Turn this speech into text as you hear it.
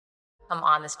Come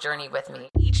on this journey with me.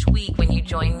 Each week when you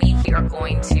join me, we are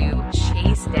going to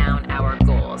chase down our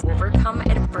goals, overcome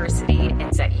adversity,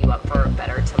 and set you up for a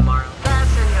better tomorrow.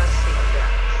 Fasten your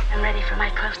seatbelts. I'm ready for my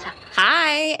close-up.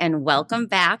 Hi, and welcome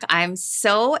back. I'm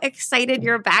so excited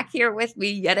you're back here with me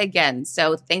yet again.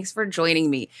 So thanks for joining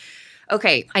me.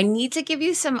 Okay, I need to give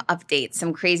you some updates,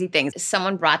 some crazy things.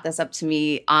 Someone brought this up to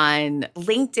me on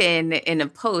LinkedIn in a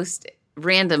post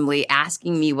randomly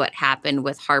asking me what happened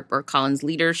with HarperCollins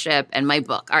leadership and my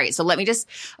book. All right, so I'm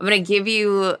going to give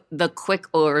you the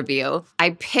quick overview.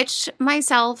 I pitched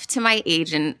myself to my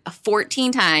agent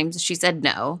 14 times. She said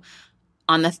no.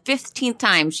 On the 15th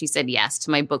time, she said yes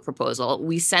to my book proposal.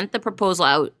 We sent the proposal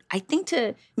out, I think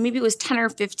to maybe it was 10 or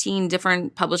 15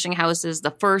 different publishing houses.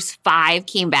 The first 5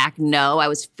 came back no. I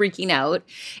was freaking out.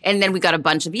 And then we got a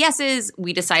bunch of yeses.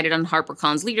 We decided on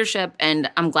HarperCollins leadership, and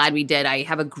I'm glad we did. I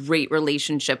have a great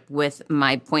relationship with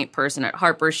my point person at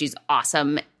Harper. She's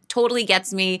awesome. Totally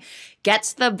gets me,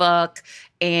 gets the book,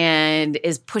 and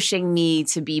is pushing me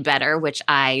to be better, which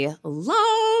I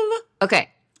love. Okay.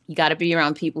 You got to be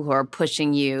around people who are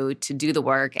pushing you to do the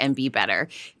work and be better,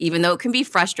 even though it can be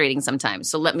frustrating sometimes.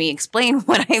 So let me explain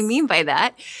what I mean by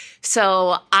that.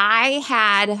 So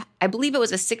I believe it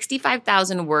was a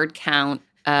 65,000 word count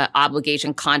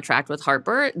obligation contract with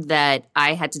Harper that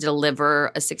I had to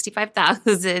deliver a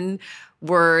 65,000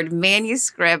 word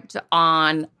manuscript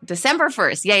on December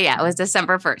 1st. Yeah, it was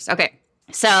December 1st. Okay.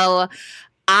 So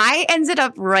I ended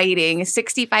up writing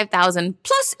 65,000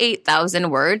 plus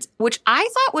 8,000 words, which I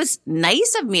thought was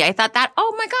nice of me. I thought that,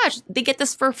 oh my gosh, they get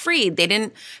this for free. They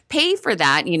didn't pay for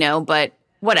that, but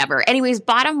whatever. Anyways,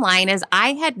 bottom line is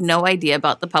I had no idea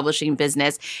about the publishing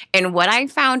business. And what I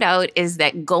found out is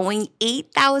that going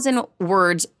 8,000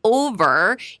 words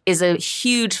over is a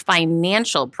huge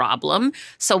financial problem.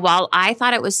 So while I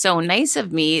thought it was so nice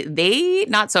of me, they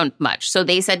not so much. So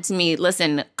they said to me,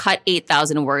 listen, cut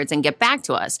 8,000 words and get back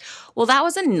to us. Well, that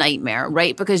was a nightmare,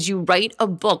 right? Because you write a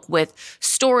book with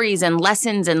stories and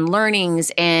lessons and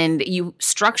learnings, and you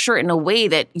structure it in a way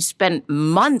that you spend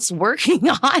months working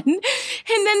on.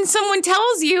 And then someone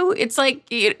tells you, it's like,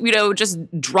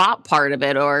 just drop part of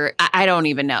it, or I don't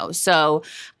even know. So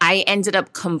I ended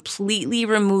up completely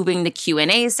removing the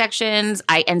Q&A sections.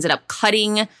 I ended up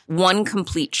cutting one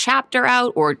complete chapter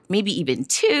out, or maybe even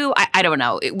 2. I don't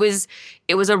know. It was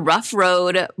a rough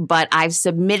road, but I've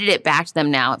submitted it back to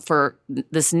them now for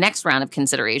this next round of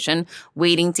consideration,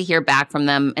 waiting to hear back from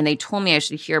them. And they told me I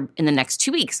should hear in the next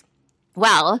 2 weeks.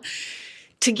 Well,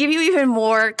 to give you even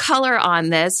more color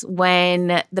on this,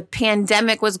 when the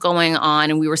pandemic was going on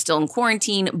and we were still in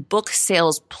quarantine, book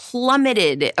sales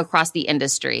plummeted across the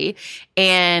industry,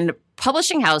 and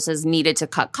publishing houses needed to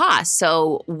cut costs.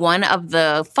 So one of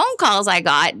the phone calls I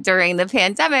got during the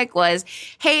pandemic was,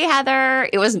 hey, Heather,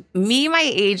 it was me, my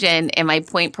agent, and my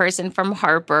point person from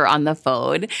Harper on the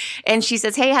phone. And she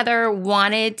says, hey, Heather,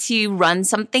 wanted to run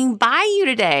something by you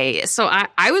today. So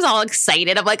I was all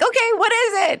excited. I'm like, okay, what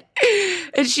is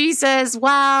it? And she says,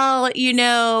 well,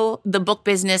 the book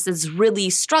business is really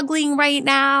struggling right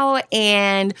now,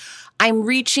 and I'm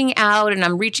reaching out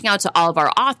to all of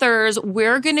our authors.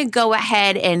 We're going to go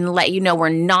ahead and let you know we're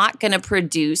not going to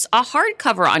produce a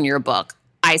hardcover on your book.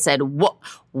 I said,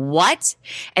 what?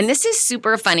 And this is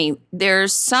super funny.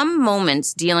 There's some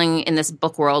moments dealing in this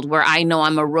book world where I know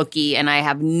I'm a rookie and I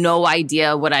have no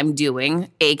idea what I'm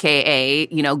doing, AKA,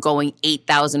 going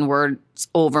 8,000 words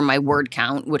over my word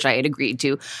count, which I had agreed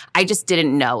to. I just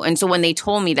didn't know. And so when they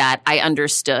told me that, I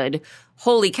understood,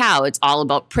 holy cow, it's all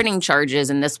about printing charges,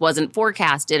 and this wasn't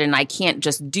forecasted, and I can't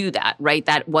just do that, right?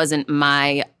 That wasn't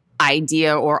my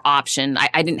idea or option.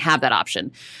 I didn't have that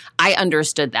option. I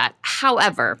understood that.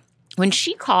 However, when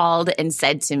she called and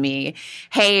said to me,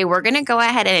 hey, we're going to go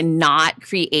ahead and not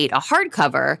create a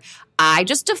hardcover, I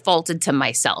just defaulted to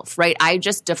myself, right? I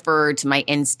just deferred to my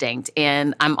instinct,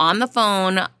 and I'm on the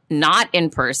phone, not in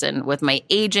person with my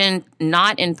agent,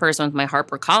 not in person with my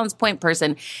HarperCollins point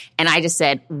person. And I just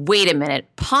said, wait a minute,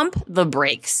 pump the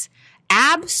brakes.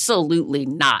 Absolutely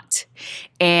not.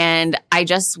 And I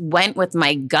just went with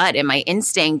my gut and my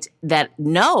instinct that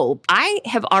no, I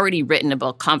have already written a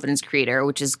book, Confidence Creator,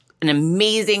 which is an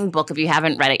amazing book. If you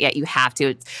haven't read it yet, you have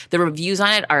to. The reviews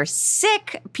on it are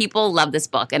sick. People love this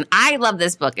book. And I love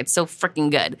this book. It's so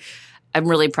freaking good. I'm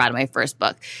really proud of my first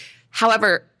book.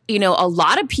 However, a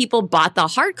lot of people bought the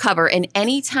hardcover, and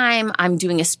anytime I'm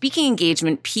doing a speaking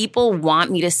engagement, people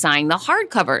want me to sign the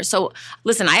hardcover. So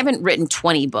listen, I haven't written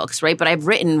 20 books, right? But I've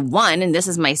written one, and this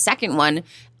is my second one.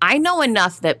 I know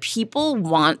enough that people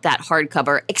want that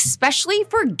hardcover, especially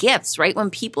for gifts, right?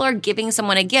 When people are giving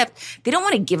someone a gift, they don't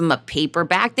want to give them a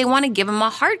paperback. They want to give them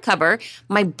a hardcover.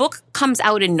 My book comes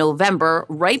out in November,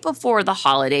 right before the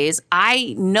holidays.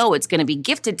 I know it's going to be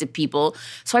gifted to people.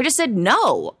 So I just said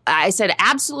no. I said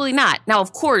absolutely not. Now,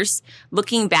 of course,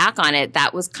 looking back on it,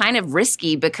 that was kind of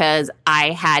risky because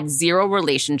I had zero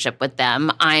relationship with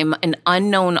them. I'm an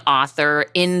unknown author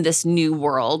in this new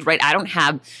world, right? I don't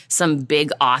have some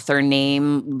big author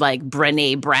name like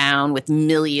Brené Brown with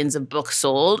millions of books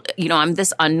sold. I'm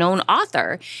this unknown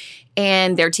author,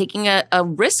 and they're taking a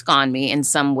risk on me in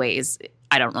some ways.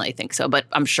 I don't really think so, but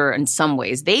I'm sure in some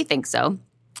ways they think so.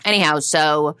 Anyhow,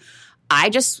 so I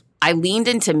leaned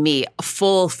into me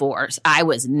full force. I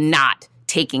was not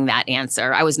taking that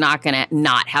answer. I was not going to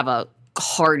not have a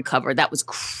hardcover. That was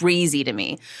crazy to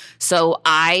me. So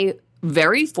I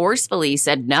very forcefully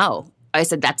said no. I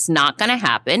said, that's not going to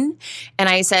happen. And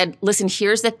I said, listen,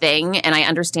 here's the thing, and I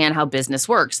understand how business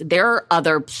works. There are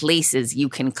other places you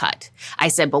can cut. I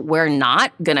said, but we're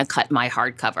not going to cut my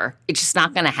hardcover. It's just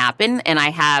not going to happen. And I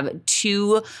have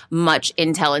too much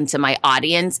intel into my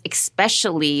audience,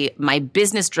 especially my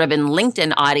business-driven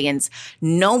LinkedIn audience,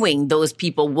 knowing those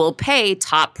people will pay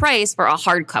top price for a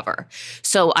hardcover.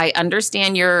 So I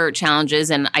understand your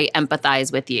challenges and I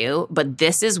empathize with you, but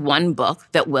this is one book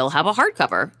that will have a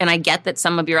hardcover. And I get that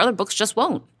some of your other books just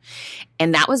won't.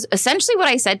 And that was essentially what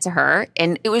I said to her.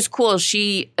 And it was cool.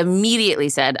 She immediately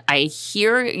said, I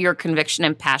hear your conviction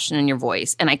and passion in your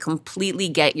voice, and I completely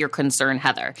get your concern,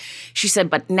 Heather. She said,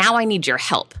 but now I need your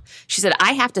help. She said,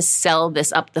 I have to sell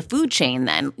this up the food chain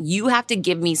then. You have to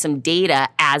give me some data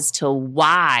as to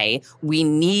why we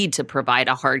need to provide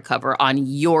a hardcover on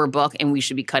your book and we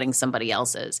should be cutting somebody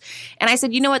else's. And I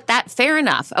said, you know what, fair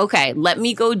enough. Okay, let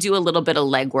me go do a little bit of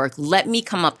legwork. Let me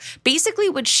come up. Basically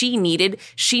what she needed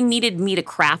me to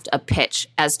craft a pitch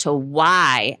as to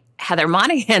why Heather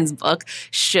Monahan's book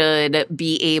should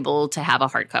be able to have a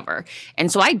hardcover.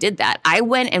 And so I did that. I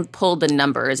went and pulled the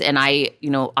numbers, and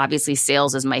obviously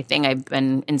sales is my thing. I've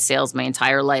been in sales my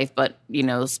entire life, but,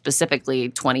 specifically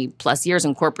 20 plus years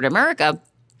in corporate America.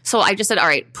 So I just said, all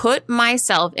right, put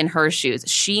myself in her shoes.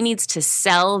 She needs to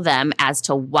sell them as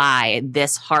to why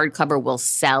this hardcover will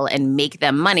sell and make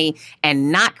them money,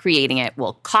 and not creating it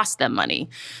will cost them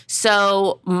money.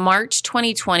 So March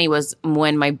 2020 was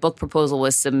when my book proposal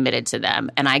was submitted to them.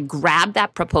 And I grabbed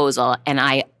that proposal and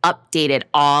I updated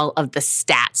all of the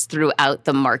stats throughout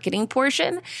the marketing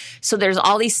portion. So there's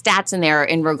all these stats in there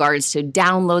in regards to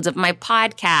downloads of my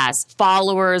podcast,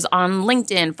 followers on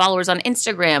LinkedIn, followers on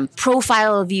Instagram,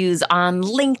 profile views on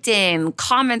LinkedIn,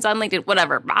 comments on LinkedIn,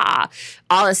 whatever,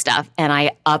 all this stuff. And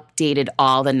I updated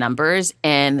all the numbers.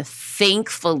 And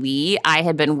thankfully, I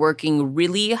had been working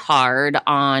really hard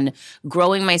on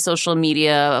growing my social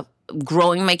media,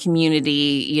 growing my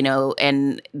community,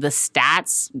 and the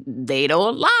stats, they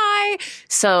don't lie.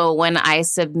 So when I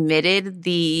submitted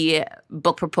the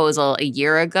book proposal a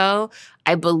year ago,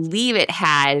 I believe it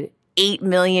had 8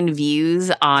 million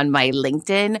views on my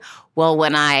LinkedIn. Well,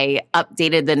 when I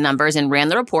updated the numbers and ran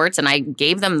the reports, and I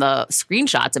gave them the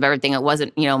screenshots of everything, it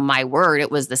wasn't, my word,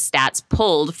 it was the stats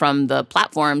pulled from the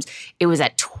platforms. It was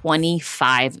at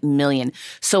 25 million.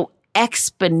 So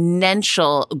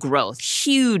exponential growth,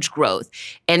 huge growth.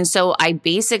 And so I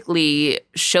basically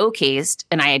showcased,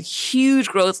 and I had huge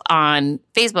growth on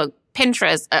Facebook,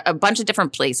 Pinterest, a bunch of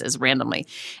different places randomly.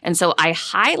 And so I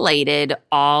highlighted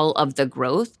all of the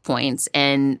growth points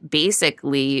and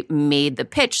basically made the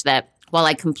pitch that while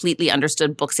I completely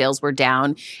understood book sales were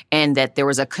down and that there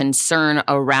was a concern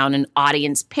around an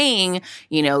audience paying,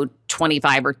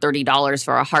 $25 or $30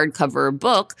 for a hardcover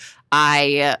book,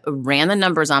 I ran the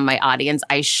numbers on my audience.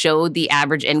 I showed the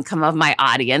average income of my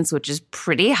audience, which is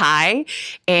pretty high.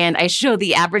 And I showed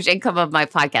the average income of my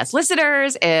podcast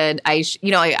listeners. And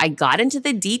I got into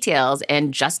the details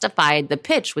and justified the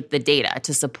pitch with the data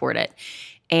to support it.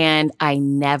 And I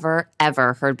never,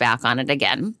 ever heard back on it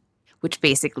again, which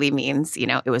basically means,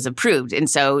 it was approved. And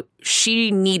so she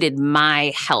needed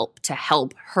my help to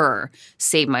help her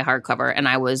save my hardcover. And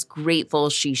I was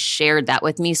grateful she shared that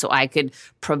with me so I could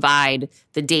provide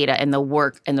the data and the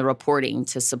work and the reporting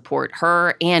to support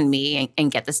her and me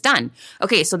and get this done.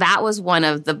 Okay, so that was one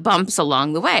of the bumps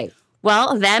along the way.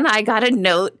 Well, then I got a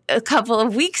note a couple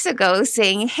of weeks ago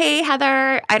saying, hey,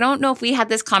 Heather, I don't know if we had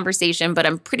this conversation, but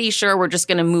I'm pretty sure we're just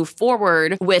going to move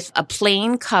forward with a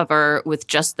plain cover with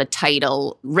just the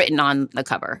title written on the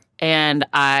cover. And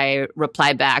I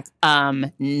replied back,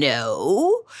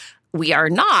 no, we are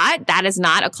not. That is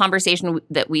not a conversation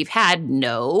that we've had.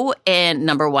 No. And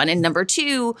number one. And number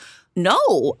two,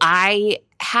 no, I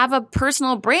have a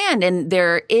personal brand and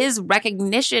there is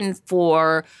recognition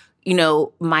for,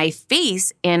 my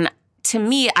face. And to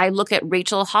me, I look at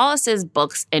Rachel Hollis's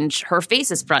books and her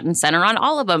face is front and center on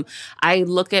all of them. I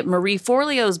look at Marie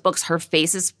Forleo's books, her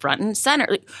face is front and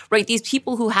center, right? These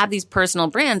people who have these personal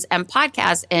brands and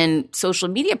podcasts and social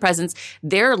media presence,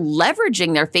 they're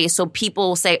leveraging their face. So people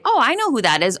will say, oh, I know who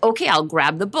that is. Okay, I'll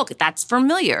grab the book. That's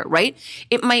familiar, right?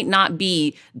 It might not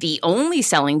be the only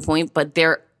selling point, but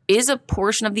there is a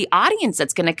portion of the audience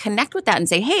that's going to connect with that and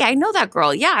say, hey, I know that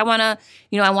girl. Yeah, I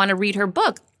want to read her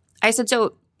book. I said,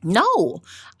 so no,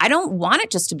 I don't want it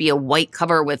just to be a white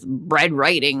cover with red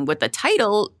writing with the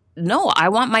title. No, I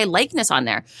want my likeness on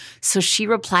there. So she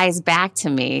replies back to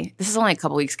me. This is only a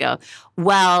couple weeks ago.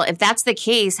 Well, if that's the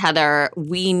case, Heather,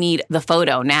 we need the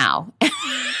photo now. And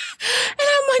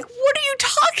I'm like, what are you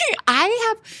talking?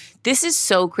 This is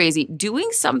so crazy. Doing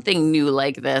something new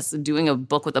like this, doing a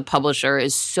book with a publisher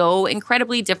is so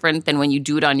incredibly different than when you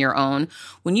do it on your own.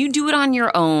 When you do it on your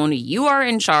own, you are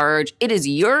in charge. It is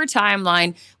your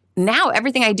timeline. Now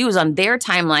everything I do is on their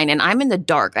timeline and I'm in the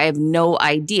dark. I have no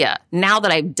idea. Now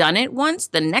that I've done it once,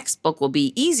 the next book will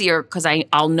be easier because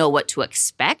I'll know what to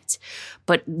expect.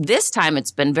 But this time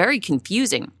it's been very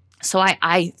confusing. So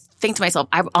I think to myself,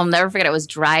 I'll never forget, I was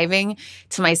driving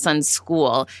to my son's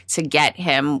school to get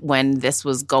him when this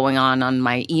was going on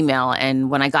my email. And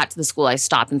when I got to the school, I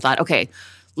stopped and thought, okay,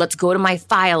 let's go to my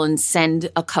file and send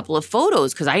a couple of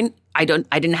photos because I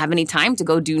didn't have any time to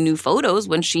go do new photos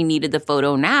when she needed the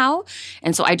photo now.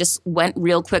 And so I just went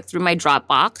real quick through my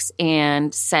Dropbox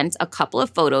and sent a couple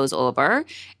of photos over.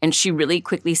 And she really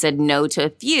quickly said no to a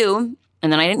few.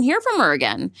 And then I didn't hear from her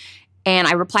again. And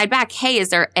I replied back, hey, is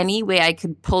there any way I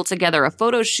could pull together a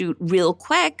photo shoot real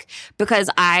quick? Because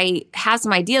I have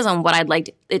some ideas on what I'd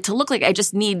like it to look like. I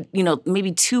just need,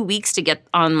 maybe 2 weeks to get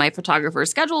on my photographer's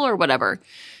schedule or whatever.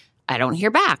 I don't hear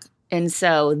back. And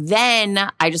so then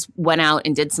I just went out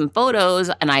and did some photos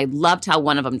and I loved how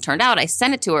one of them turned out. I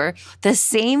sent it to her. The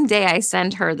same day I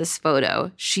sent her this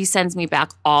photo, she sends me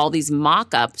back all these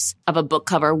mock-ups of a book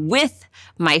cover with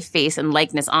my face and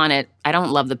likeness on it. I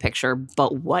don't love the picture,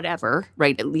 but whatever,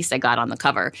 right? At least I got on the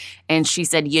cover. And she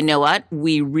said, you know what?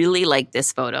 We really like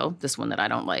this photo, this one that I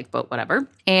don't like, but whatever.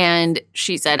 And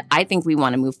she said, I think we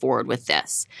want to move forward with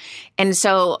this. And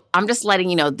so I'm just letting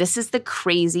you know, this is the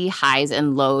crazy highs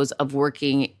and lows of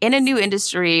working in a new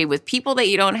industry with people that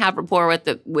you don't have rapport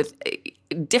with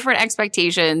different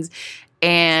expectations.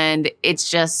 And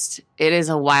it is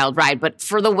a wild ride, but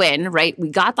for the win, right? We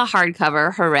got the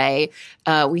hardcover, hooray.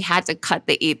 We had to cut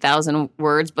the 8,000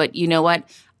 words, but you know what?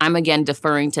 I'm again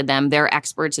deferring to them. They're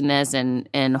experts in this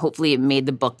and hopefully it made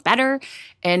the book better.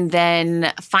 And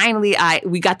then finally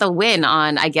we got the win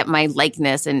on, I get my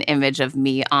likeness and image of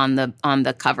me on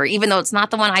the cover, even though it's not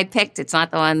the one I picked. It's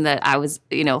not the one that I was,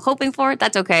 hoping for.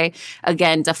 That's okay.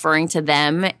 Again, deferring to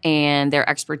them and their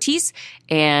expertise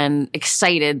and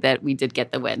excited that we did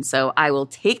get the win. So I will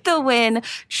take the win,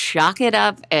 chalk it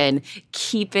up and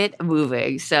keep it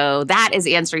moving. So that is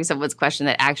answering someone's question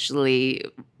that actually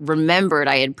remembered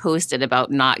I had posted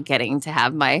about not getting to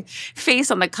have my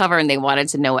face on the cover and they wanted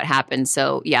to know what happened.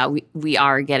 So yeah, we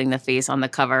are getting the face on the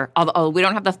cover. Although we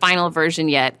don't have the final version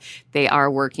yet, they are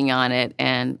working on it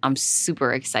and I'm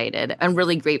super excited. I'm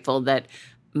really grateful that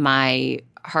my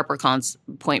HarperCollins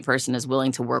point person is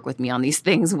willing to work with me on these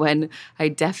things when I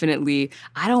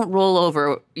don't roll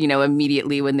over,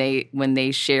 immediately when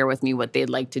they share with me what they'd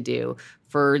like to do.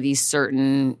 For these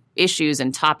certain issues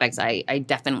and topics, I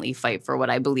definitely fight for what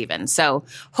I believe in. So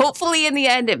hopefully in the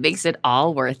end, it makes it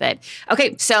all worth it.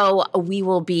 Okay, so we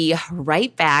will be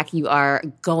right back. You are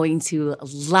going to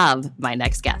love my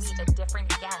next guest. A different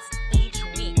guest each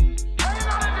week.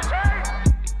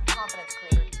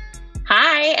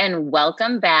 Hi, and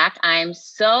welcome back. I'm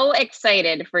so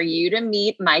excited for you to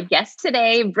meet my guest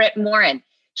today, Brit Morin.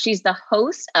 She's the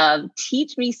host of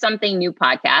Teach Me Something New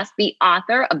podcast, the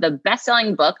author of the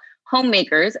best-selling book,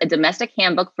 Homemakers, A Domestic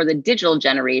Handbook for the Digital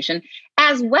Generation,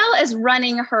 as well as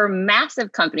running her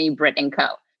massive company, Brit & Co.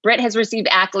 Brit has received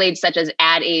accolades such as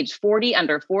Ad Age 40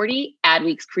 Under 40,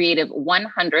 Adweek's Creative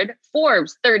 100,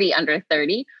 Forbes 30 Under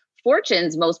 30,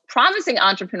 Fortune's Most Promising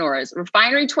Entrepreneurs,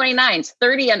 Refinery 29's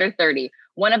 30 Under 30,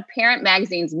 one of Parent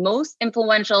Magazine's most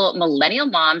influential millennial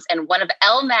moms, and one of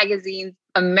Elle Magazine's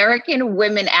American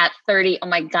Women at 30. Oh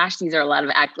my gosh, these are a lot of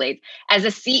accolades. As a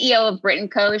CEO of Brit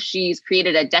 & Co., she's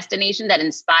created a destination that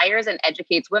inspires and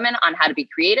educates women on how to be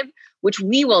creative, which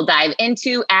we will dive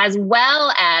into, as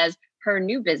well as her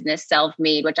new business,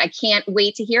 Self-Made, which I can't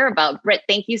wait to hear about. Brit,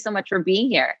 thank you so much for being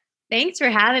here. Thanks for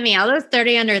having me. All those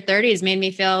 30 under 30s made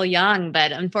me feel young,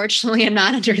 but unfortunately I'm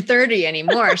not under 30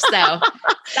 anymore. So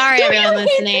sorry, everyone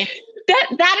listening.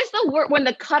 That is the word when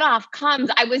the cutoff comes.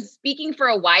 I was speaking for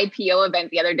a YPO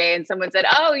event the other day and someone said,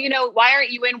 oh, why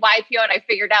aren't you in YPO? And I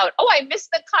figured out, I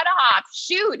missed the cutoff.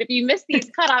 Shoot, if you miss these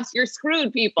cutoffs, you're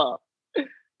screwed, people.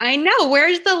 I know.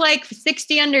 Where's the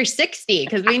 60 under 60?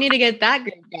 Because we need to get that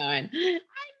group going.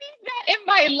 That in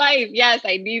my life. Yes,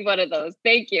 I need one of those.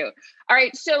 Thank you. All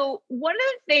right. So one of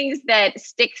the things that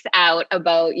sticks out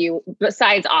about you,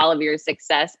 besides all of your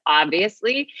success,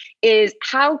 obviously, is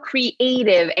how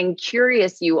creative and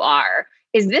curious you are.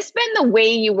 Has this been the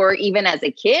way you were even as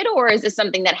a kid, or is this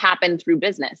something that happened through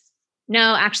business?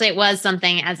 No, actually, it was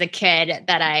something as a kid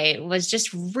that I was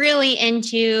just really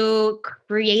into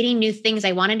creating new things.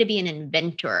 I wanted to be an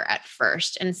inventor at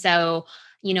first. And so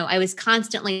I was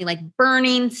constantly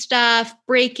burning stuff,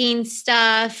 breaking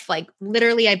stuff.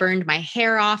 Literally, I burned my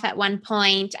hair off at one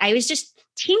point. I was just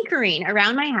tinkering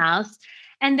around my house.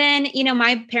 And then,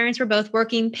 my parents were both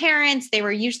working parents. They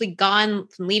were usually gone,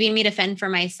 leaving me to fend for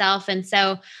myself. And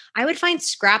so I would find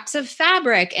scraps of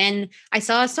fabric, and I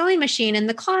saw a sewing machine in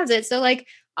the closet. So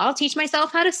I'll teach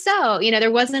myself how to sew. There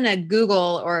wasn't a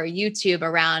Google or YouTube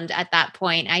around at that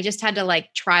point. I just had to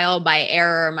trial by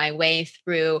error my way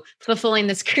through fulfilling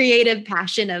this creative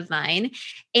passion of mine.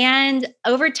 And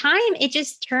over time, it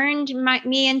just turned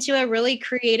me into a really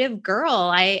creative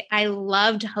girl. I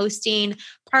loved hosting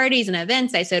parties and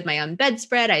events. I sewed my own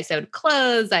bedspread. I sewed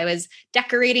clothes. I was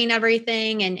decorating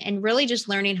everything and really just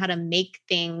learning how to make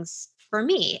things for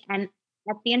me. And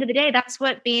at the end of the day, that's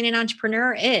what being an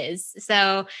entrepreneur is.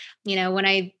 So, when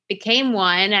I became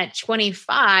one at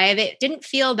 25, it didn't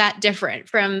feel that different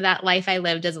from that life I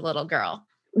lived as a little girl.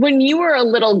 When you were a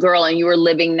little girl and you were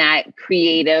living that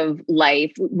creative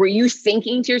life, were you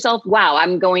thinking to yourself, wow,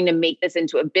 I'm going to make this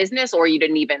into a business, or you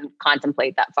didn't even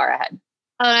contemplate that far ahead?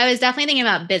 Oh, I was definitely thinking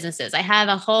about businesses. I have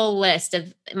a whole list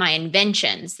of my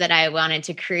inventions that I wanted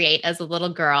to create as a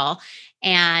little girl.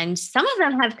 And some of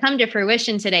them have come to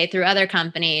fruition today through other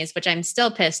companies, which I'm still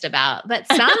pissed about, but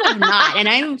some have not. And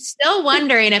I'm still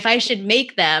wondering if I should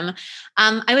make them.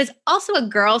 I was also a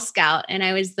Girl Scout, and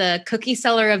I was the cookie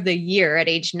seller of the year at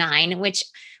age 9, which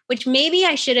maybe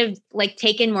I should have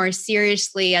taken more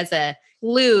seriously as a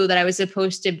clue that I was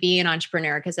supposed to be an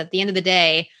entrepreneur. Because at the end of the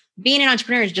day, being an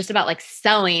entrepreneur is just about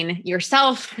selling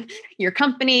yourself, your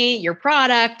company, your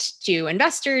product to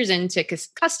investors and to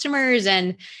customers.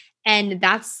 And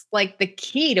that's the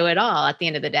key to it all at the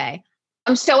end of the day.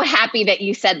 I'm so happy that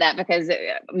you said that, because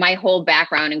my whole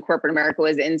background in corporate America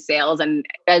was in sales. And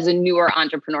as a newer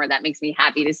entrepreneur, that makes me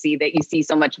happy to see that you see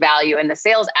so much value in the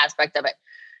sales aspect of it.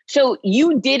 So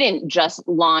you didn't just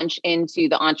launch into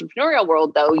the entrepreneurial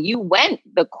world, though. You went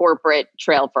the corporate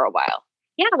trail for a while.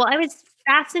 Yeah, well, I was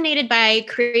fascinated by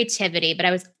creativity, but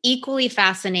I was equally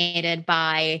fascinated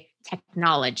by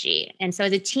technology. And so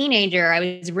as a teenager, I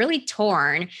was really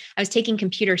torn. I was taking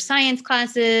computer science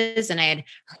classes, and I had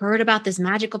heard about this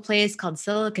magical place called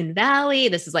Silicon Valley.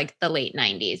 This is the late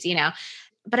 90s,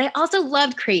 But I also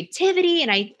loved creativity,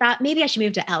 and I thought maybe I should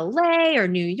move to LA or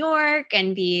New York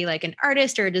and be an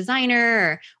artist or a designer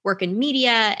or work in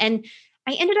media. And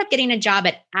I ended up getting a job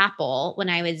at Apple when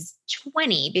I was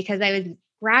 20 because I was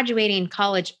graduating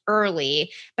college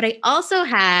early, but I also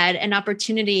had an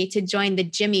opportunity to join the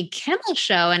Jimmy Kimmel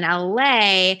Show in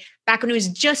LA back when it was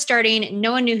just starting.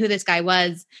 No one knew who this guy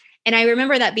was. And I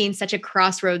remember that being such a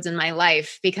crossroads in my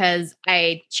life because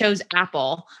I chose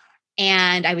Apple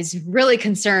and I was really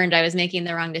concerned I was making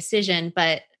the wrong decision.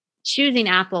 But choosing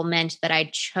Apple meant that I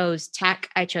chose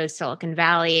tech. I chose Silicon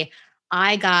Valley.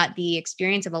 I got the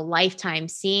experience of a lifetime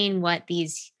seeing what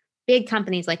these big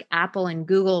companies like Apple and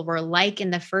Google were like in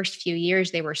the first few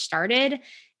years they were started.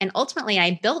 And ultimately,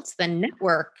 I built the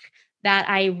network that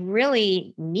I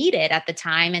really needed at the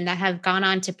time and that have gone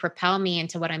on to propel me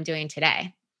into what I'm doing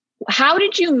today. How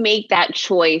did you make that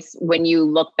choice when you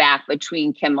look back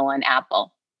between Kimmel and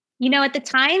Apple? At the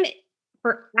time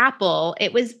for Apple,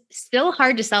 it was still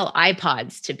hard to sell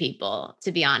iPods to people,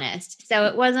 to be honest. So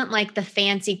it wasn't like the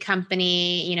fancy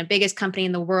company, biggest company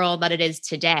in the world that it is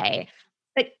today.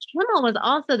 But Kimmel was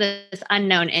also this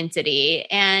unknown entity.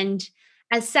 And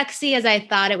as sexy as I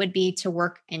thought it would be to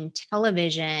work in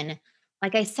television,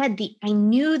 like I said, I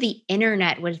knew the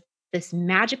internet was this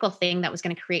magical thing that was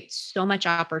going to create so much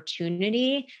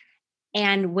opportunity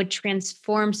and would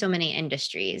transform so many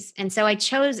industries. And so I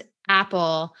chose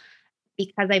Apple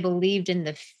because I believed in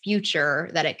the future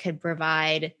that it could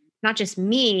provide not just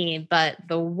me, but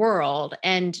the world,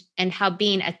 and how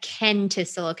being akin to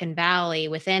Silicon Valley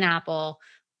within Apple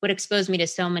would expose me to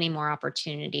so many more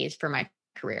opportunities for my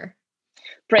career.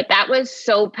 Britt, that was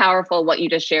so powerful what you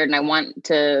just shared. And I want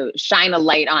to shine a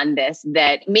light on this,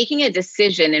 that making a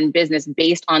decision in business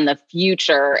based on the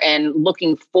future and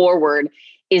looking forward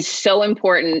is so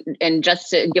important. And just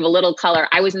to give a little color,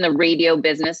 I was in the radio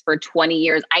business for 20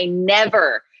 years. I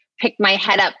never picked my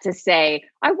head up to say,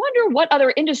 I wonder what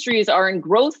other industries are in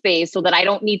growth phase so that I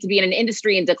don't need to be in an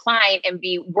industry in decline and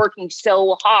be working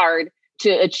so hard to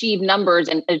achieve numbers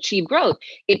and achieve growth.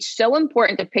 It's so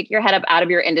important to pick your head up out of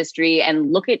your industry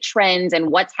and look at trends and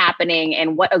what's happening.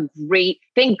 And what a great,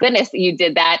 thank goodness that you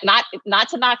did that. Not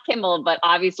to knock Kimmel, but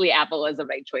obviously Apple was the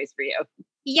right choice for you.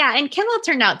 Yeah. And Kimmel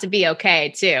turned out to be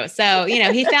okay too. So,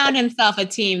 he found himself a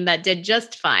team that did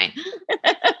just fine.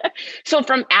 So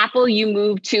from Apple, you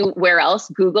moved to where else?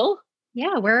 Google?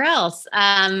 Yeah. Where else?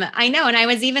 I know. And I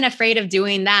was even afraid of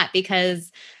doing that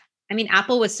because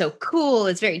Apple was so cool.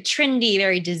 It's very trendy,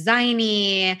 very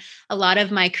designy. A lot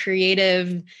of my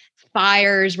creative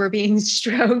fires were being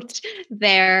stroked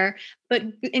there. But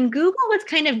in Google was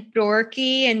kind of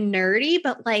dorky and nerdy,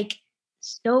 but like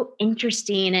so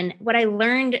interesting. And what I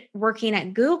learned working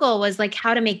at Google was like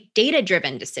how to make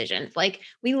data-driven decisions. Like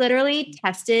we literally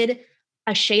tested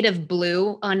a shade of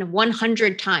blue on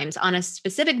 100 times on a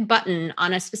specific button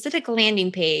on a specific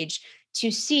landing page to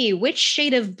see which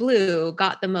shade of blue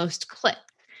got the most clicks.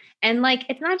 And like,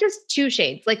 it's not just two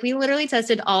shades. Like we literally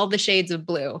tested all the shades of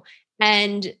blue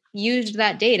and used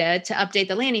that data to update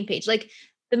the landing page. Like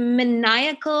the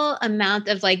maniacal amount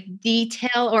of like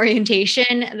detail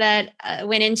orientation that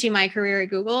went into my career at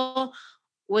Google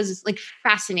was like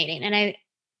fascinating. And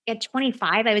at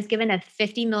 25, I was given a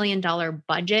 $50 million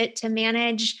budget to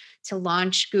manage to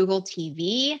launch Google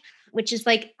TV, which is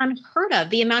like unheard of.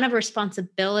 The amount of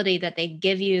responsibility that they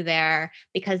give you there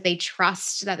because they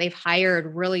trust that they've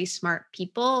hired really smart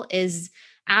people is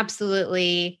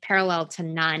absolutely parallel to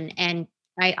none. And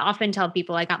I often tell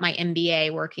people I got my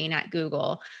MBA working at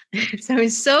Google. So I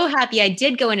was so happy I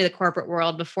did go into the corporate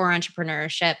world before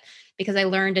entrepreneurship because I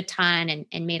learned a ton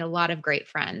and made a lot of great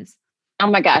friends. Oh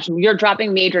my gosh, you're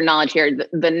dropping major knowledge here.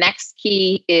 The next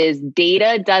key is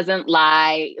data doesn't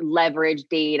lie, leverage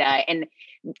data. And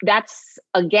that's,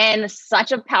 again,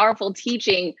 such a powerful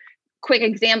teaching. Quick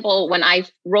example, when I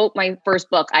wrote my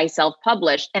first book, I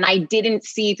self-published, and I didn't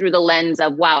see through the lens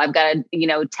of, wow, I've got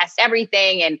to, test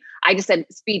everything. And I just said,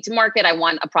 speed to market, I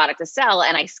want a product to sell.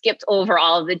 And I skipped over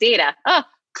all of the data.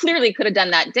 Clearly could have done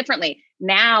that differently.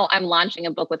 Now I'm launching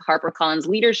a book with HarperCollins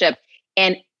Leadership,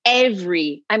 and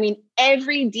every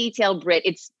detail, Brit,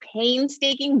 it's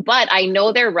painstaking, but I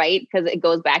know they're right because it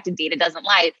goes back to data doesn't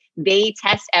lie. They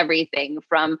test everything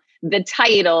from the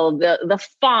title, the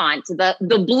font,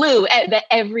 the blue,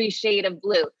 every shade of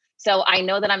blue. So I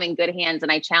know that I'm in good hands,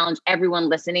 and I challenge everyone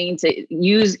listening to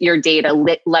use your data,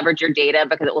 leverage your data,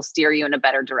 because it will steer you in a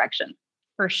better direction.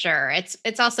 For sure.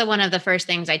 It's also one of the first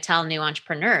things I tell new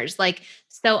entrepreneurs. Like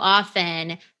so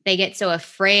often they get so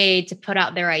afraid to put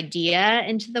out their idea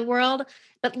into the world.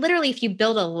 But literally, if you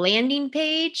build a landing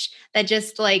page that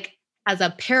just like has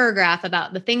a paragraph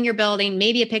about the thing you're building,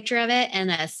 maybe a picture of it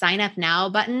and a sign up now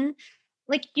button,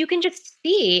 like you can just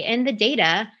see in the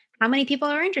data how many people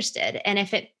are interested and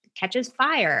if it catches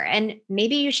fire. And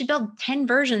maybe you should build 10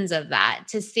 versions of that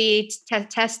to see, to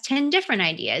test 10 different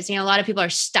ideas. A lot of people are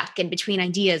stuck in between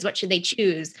ideas. What should they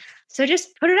choose? So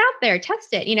just put it out there,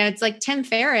 test it. It's like Tim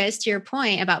Ferriss, to your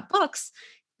point about books,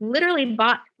 literally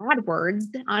bought AdWords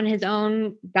on his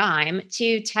own dime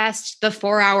to test the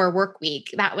 4-hour work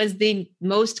week. That was the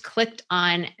most clicked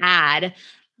on ad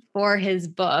for his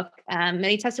book. And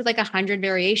he tested like 100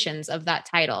 variations of that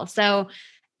title. So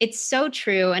it's so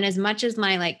true. And as much as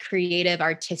my like creative,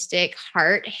 artistic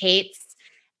heart hates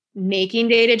making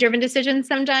data-driven decisions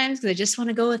sometimes because I just want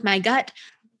to go with my gut,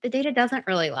 the data doesn't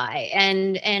really lie.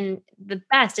 And the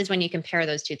best is when you compare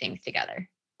those two things together.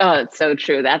 Oh, it's so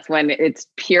true. That's when it's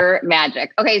pure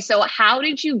magic. Okay, so how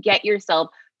did you get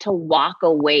yourself to walk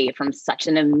away from such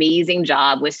an amazing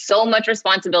job with so much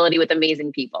responsibility with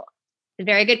amazing people? A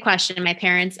very good question. My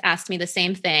parents asked me the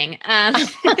same thing.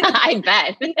 I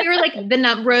bet. They were like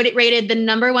rated the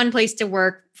number one place to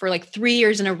work for like 3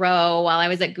 years in a row while I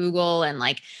was at Google. And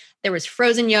like there was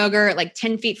frozen yogurt like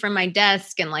 10 feet from my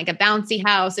desk and like a bouncy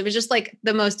house. It was just like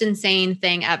the most insane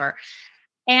thing ever.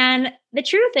 And the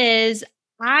truth is,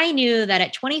 I knew that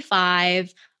at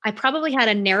 25, I probably had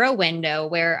a narrow window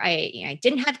where I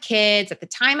didn't have kids. At the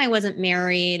time, I wasn't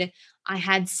married. I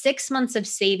had 6 months of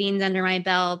savings under my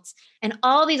belt and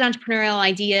all these entrepreneurial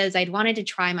ideas I'd wanted to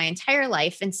try my entire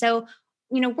life. And so,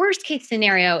 worst case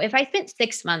scenario, if I spent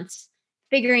 6 months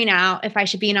figuring out if I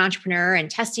should be an entrepreneur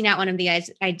and testing out one of the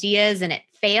ideas and it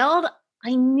failed,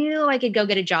 I knew I could go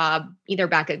get a job either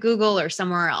back at Google or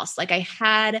somewhere else. Like I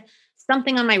had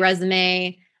something on my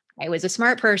resume. I was a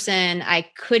smart person. I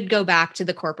could go back to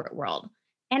the corporate world.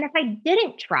 And if I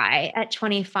didn't try at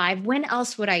 25, when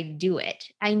else would I do it?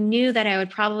 I knew that I would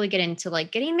probably get into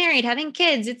like getting married, having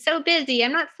kids. It's so busy.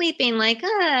 I'm not sleeping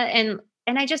and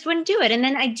I just wouldn't do it. And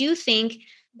then I do think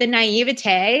the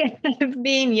naivete of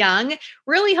being young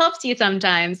really helps you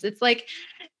sometimes. It's like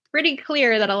pretty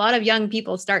clear that a lot of young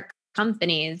people start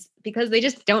companies because they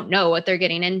just don't know what they're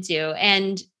getting into.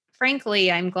 And frankly,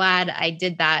 I'm glad I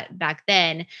did that back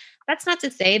then. That's not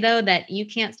to say, though, that you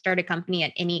can't start a company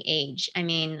at any age. I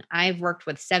mean, I've worked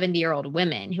with 70-year-old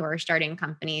women who are starting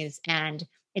companies, and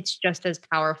it's just as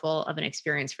powerful of an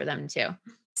experience for them, too.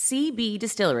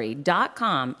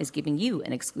 CBDistillery.com is giving you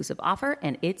an exclusive offer,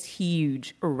 and it's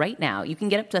huge. Right now, you can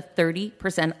get up to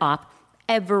 30% off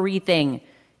everything.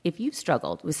 If you've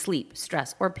struggled with sleep,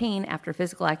 stress, or pain after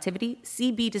physical activity,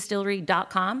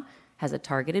 CBDistillery.com has a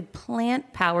targeted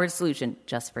plant-powered solution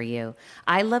just for you.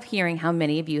 I love hearing how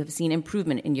many of you have seen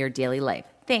improvement in your daily life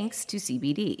thanks to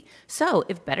CBD. So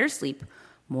if better sleep,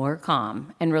 more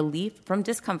calm, and relief from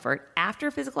discomfort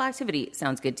after physical activity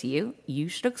sounds good to you, you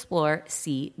should explore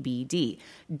CBD.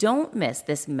 Don't miss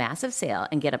this massive sale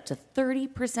and get up to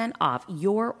 30% off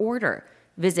your order.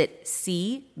 Visit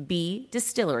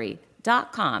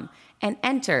cbdistillery.com and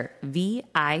enter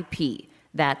VIP.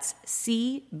 That's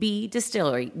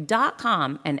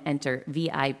cbdistillery.com and enter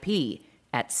VIP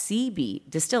at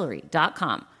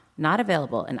cbdistillery.com. Not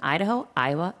available in Idaho,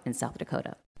 Iowa, and South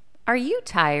Dakota. Are you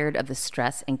tired of the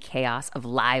stress and chaos of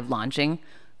live launching?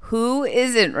 Who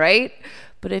isn't, right?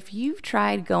 But if you've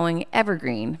tried going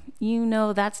evergreen, you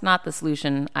know that's not the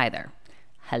solution either.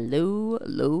 Hello,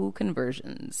 low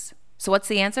conversions. So what's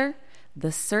the answer?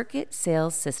 The Circuit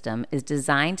Sales System is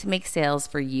designed to make sales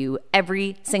for you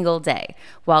every single day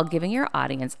while giving your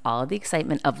audience all of the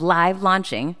excitement of live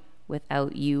launching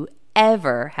without you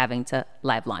ever having to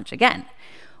live launch again.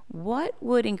 What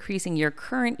would increasing your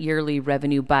current yearly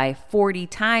revenue by 40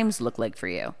 times look like for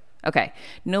you? Okay,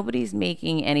 nobody's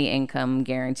making any income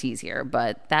guarantees here,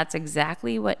 but that's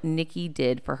exactly what Nikki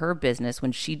did for her business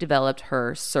when she developed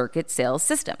her Circuit Sales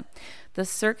System. The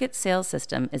Circuit Sales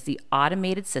System is the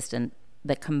automated system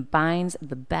that combines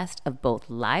the best of both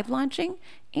live launching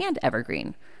and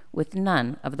evergreen with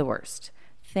none of the worst.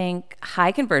 Think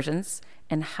high conversions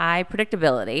and high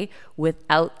predictability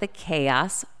without the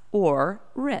chaos or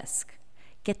risk.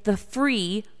 Get the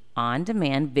free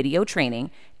on-demand video training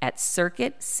at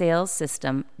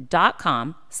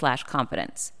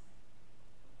circuitsalessystem.com/confidence.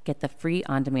 Get the free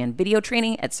on-demand video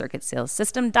training at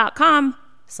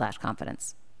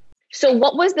circuitsalessystem.com/confidence. So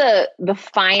what was the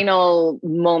final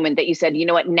moment that you said, you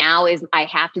know what, I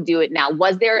have to do it now?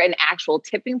 Was there an actual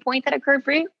tipping point that occurred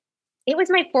for you? It was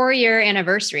my 4-year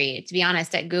anniversary, to be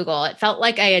honest, at Google. It felt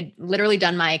like I had literally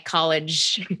done my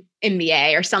college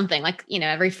MBA or something, like,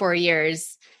 every 4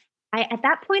 years. At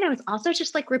that point, I was also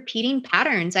just like repeating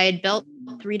patterns. I had built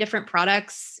 3 different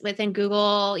products within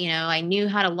Google. I knew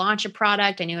how to launch a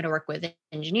product. I knew how to work with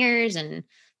engineers and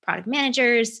product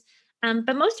managers.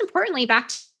 But most importantly, back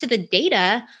to the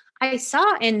data, I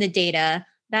saw in the data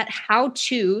that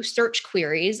how-to search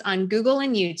queries on Google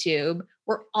and YouTube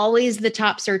were always the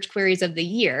top search queries of the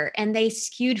year, and they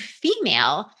skewed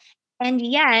female. And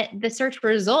yet the search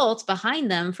results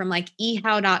behind them from like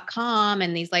ehow.com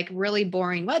and these like really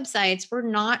boring websites were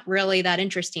not really that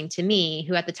interesting to me,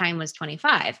 who at the time was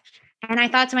 25. And I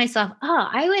thought to myself,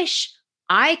 I wish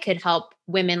I could help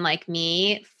women like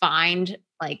me find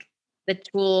like the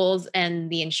tools and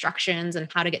the instructions and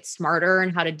how to get smarter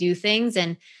and how to do things.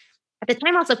 And at the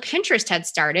time also Pinterest had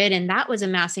started, and that was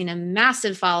amassing a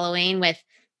massive following with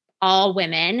all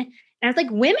women. And I was like,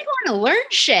 women want to learn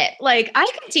shit. Like I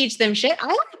can teach them shit. I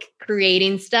like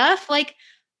creating stuff. Like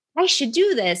I should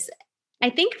do this. I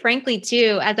think frankly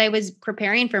too, as I was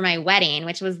preparing for my wedding,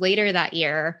 which was later that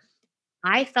year,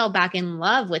 I fell back in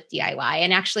love with DIY.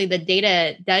 And actually the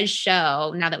data does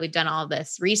show, now that we've done all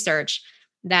this research,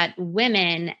 that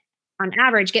women on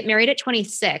average get married at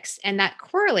 26. And that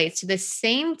correlates to the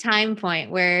same time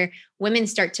point where women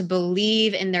start to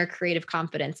believe in their creative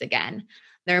confidence again.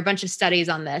 There are a bunch of studies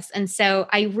on this. And so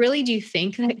I really do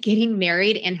think that getting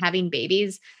married and having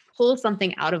babies pulls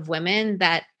something out of women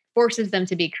that forces them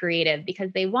to be creative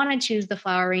because they want to choose the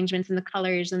flower arrangements and the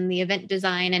colors and the event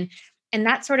design. And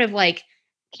that sort of like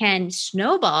can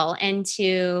snowball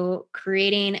into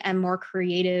creating a more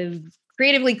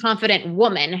creatively confident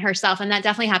woman herself. And that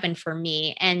definitely happened for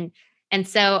me. And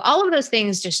so all of those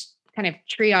things just kind of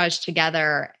triaged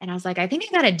together. And I was like, I think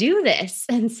I got to do this.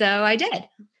 And so I did.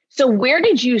 So where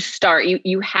did you start?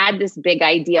 You had this big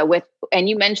idea with, and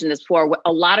you mentioned this before,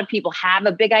 a lot of people have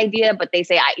a big idea, but they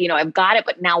say, I've got it,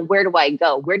 but now where do I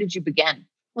go? Where did you begin?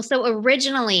 Well, so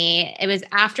originally it was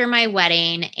after my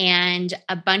wedding, and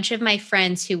a bunch of my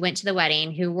friends who went to the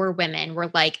wedding, who were women, were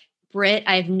like, Brit,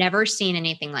 I've never seen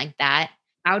anything like that.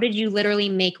 How did you literally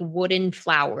make wooden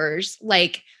flowers?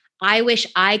 Like, I wish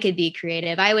I could be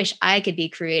creative. I wish I could be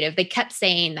creative. They kept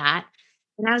saying that.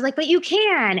 And I was like, but you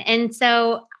can. And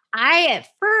so I at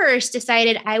first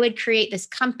decided I would create this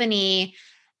company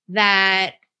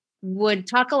that would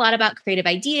talk a lot about creative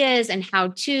ideas and how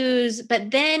to's,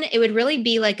 but then it would really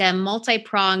be like a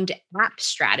multi-pronged app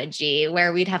strategy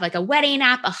where we'd have like a wedding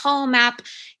app, a home app,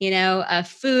 a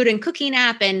food and cooking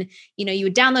app. And, you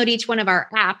would download each one of our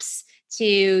apps to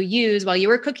use while you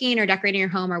were cooking or decorating your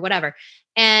home or whatever.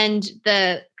 And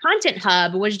the content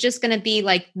hub was just going to be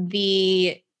like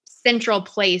the central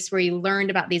place where you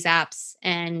learned about these apps,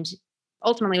 and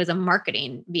ultimately was a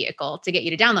marketing vehicle to get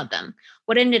you to download them.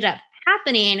 What ended up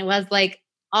happening was like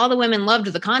all the women loved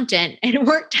the content and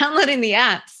weren't downloading the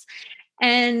apps.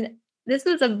 And this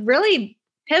was a really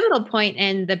pivotal point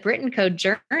in the Brit & Co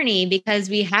journey, because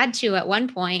we had to at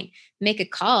one point make a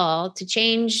call to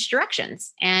change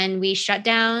directions. And we shut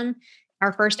down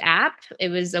our first app. It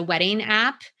was a wedding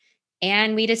app.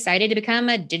 And we decided to become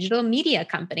a digital media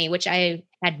company, which I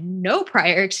had no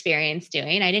prior experience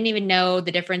doing. I didn't even know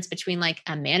the difference between like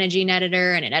a managing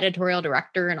editor and an editorial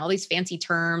director and all these fancy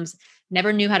terms.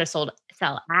 Never knew how to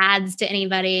sell ads to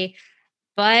anybody,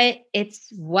 but it's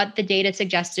what the data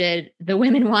suggested the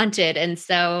women wanted. And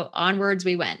so onwards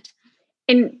we went.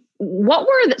 And what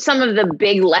were some of the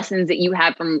big lessons that you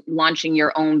had from launching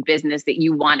your own business that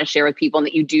you want to share with people and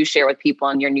that you do share with people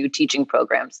in your new teaching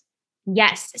programs?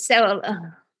 Yes. So,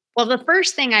 well, the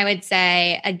first thing I would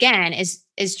say again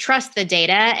is trust the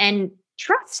data, and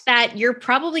trust that you're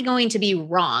probably going to be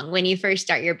wrong when you first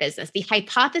start your business. The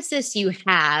hypothesis you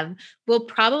have will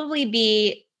probably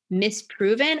be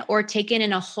misproven or taken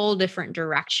in a whole different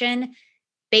direction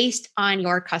based on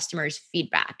your customers'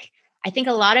 feedback. I think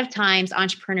a lot of times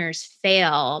entrepreneurs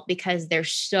fail because they're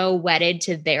so wedded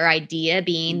to their idea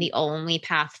being the only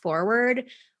path forward,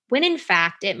 when in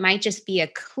fact, it might just be a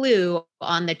clue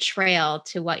on the trail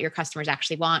to what your customers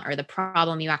actually want or the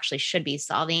problem you actually should be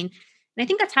solving. And I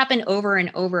think that's happened over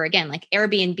and over again. Like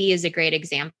Airbnb is a great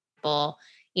example.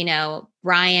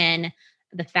 Brian,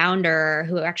 the founder,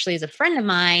 who actually is a friend of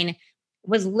mine,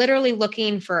 was literally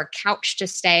looking for a couch to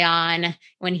stay on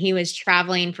when he was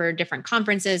traveling for different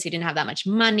conferences. He didn't have that much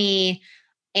money.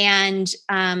 And,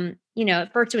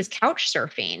 at first it was couch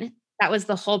surfing. That was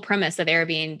the whole premise of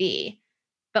Airbnb.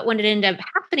 But when it ended up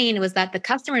happening was that the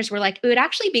customers were like, it would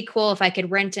actually be cool if I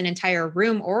could rent an entire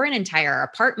room or an entire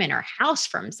apartment or house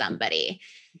from somebody.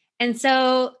 And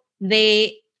so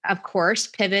they, of course,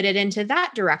 pivoted into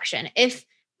that direction. If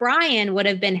Brian would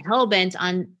have been hell-bent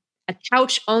on a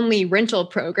couch-only rental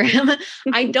program,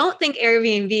 I don't think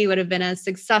Airbnb would have been as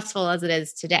successful as it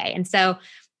is today. And so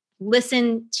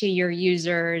listen to your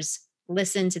users,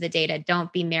 listen to the data.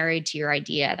 Don't be married to your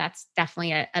idea. That's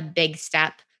definitely a big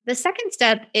step. The second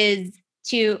step is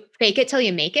to fake it till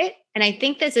you make it. And I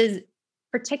think this is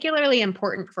particularly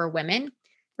important for women.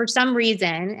 For some reason,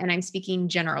 and I'm speaking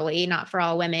generally, not for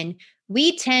all women,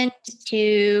 we tend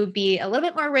to be a little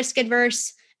bit more risk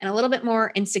adverse and a little bit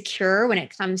more insecure when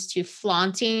it comes to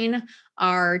flaunting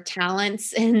our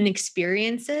talents and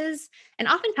experiences. And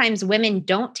oftentimes women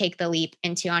don't take the leap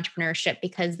into entrepreneurship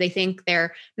because they think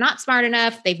they're not smart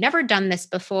enough. They've never done this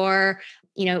before.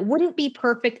 It wouldn't be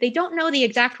perfect. They don't know the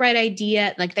exact right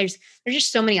idea. Like there's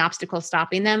just so many obstacles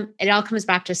stopping them. It all comes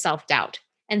back to self-doubt.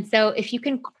 And so if you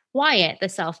can quiet the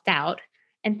self-doubt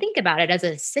and think about it as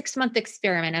a 6-month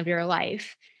experiment of your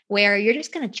life, where you're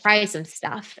just going to try some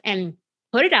stuff and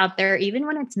put it out there, even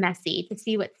when it's messy, to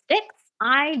see what sticks,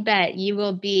 I bet you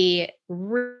will be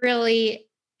really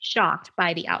shocked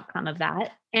by the outcome of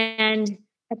that. And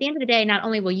at the end of the day, not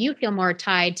only will you feel more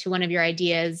tied to one of your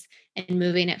ideas and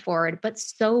moving it forward, but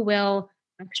so will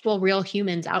actual real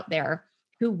humans out there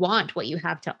who want what you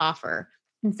have to offer.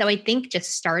 And so I think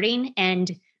just starting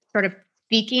and sort of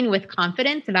speaking with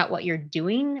confidence about what you're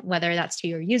doing, whether that's to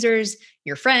your users,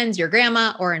 your friends, your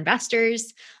grandma, or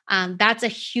investors, that's a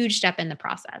huge step in the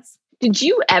process. Did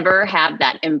you ever have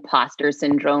that imposter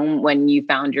syndrome when you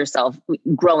found yourself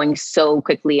growing so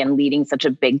quickly and leading such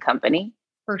a big company?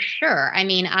 For sure. I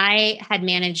mean, I had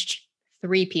managed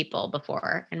 3 people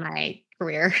before in my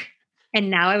career,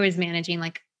 and now I was managing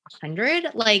like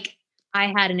 100. Like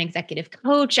I had an executive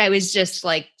coach. I was just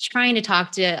like trying to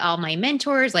talk to all my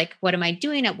mentors. Like, what am I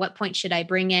doing? At what point should I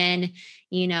bring in,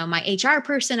 my HR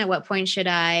person? At what point should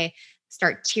I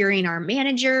start tiering our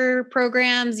manager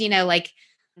programs, like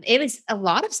it was a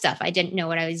lot of stuff. I didn't know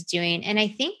what I was doing. And I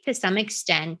think to some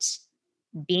extent,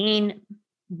 being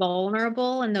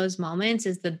vulnerable in those moments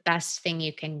is the best thing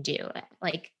you can do.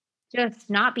 Like just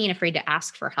not being afraid to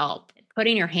ask for help,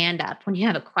 putting your hand up when you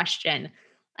have a question.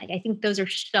 Like I think those are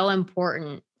so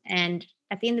important. And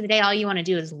at the end of the day, all you want to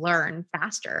do is learn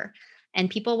faster and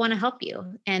people want to help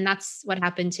you. And that's what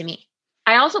happened to me.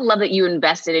 I also love that you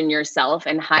invested in yourself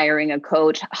and hiring a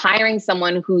coach, hiring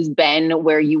someone who's been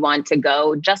where you want to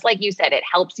go. Just like you said, it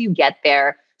helps you get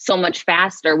there so much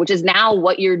faster, which is now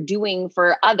what you're doing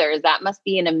for others. That must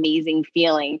be an amazing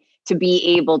feeling to be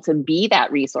able to be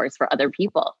that resource for other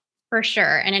people. For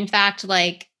sure. And in fact,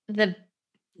 like the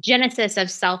genesis of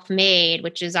Self-Made,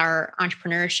 which is our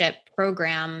entrepreneurship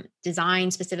program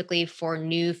designed specifically for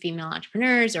new female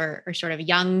entrepreneurs or sort of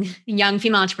young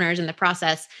female entrepreneurs in the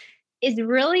process, is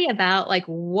really about like,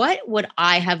 what would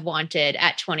I have wanted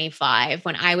at 25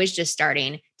 when I was just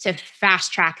starting to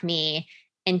fast track me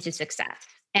into success?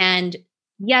 And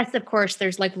yes, of course,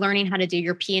 there's like learning how to do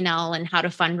your P&L and how to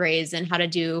fundraise and how to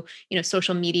do,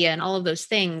 social media and all of those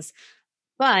things.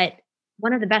 But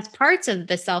one of the best parts of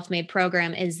the Self-Made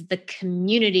program is the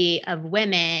community of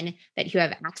women that you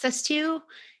have access to.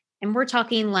 And we're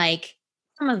talking like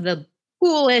some of the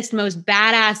coolest, most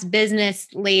badass business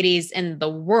ladies in the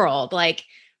world. Like,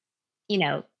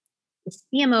 the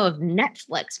CMO of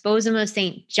Netflix, Bozoma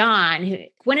St. John,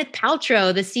 Gwyneth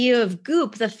Paltrow, the CEO of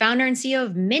Goop, the founder and CEO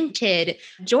of Minted,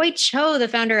 Joy Cho, the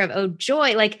founder of Oh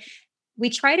Joy. Like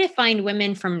we try to find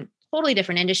women from totally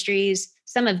different industries.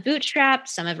 Some have bootstrapped,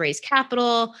 some have raised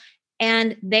capital,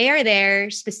 and they are there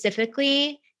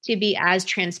specifically to be as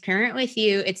transparent with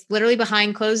you. It's literally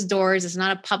behind closed doors. It's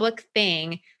not a public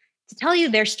thing, to tell you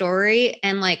their story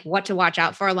and like what to watch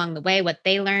out for along the way, what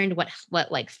they learned,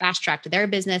 what like fast tracked their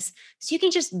business. So you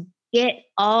can just get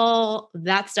all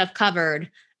that stuff covered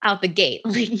out the gate.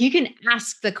 Like you can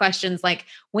ask the questions like,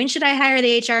 when should I hire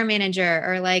the HR manager?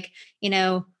 Or like,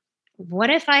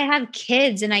 what if I have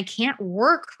kids and I can't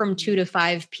work from 2 to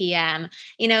 5 p.m.?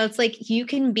 It's like you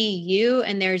can be you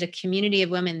and there's a community of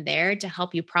women there to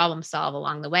help you problem solve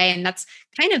along the way. And that's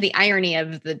kind of the irony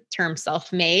of the term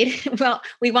self-made. Well,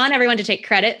 we want everyone to take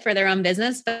credit for their own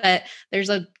business, but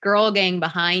there's a girl gang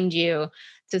behind you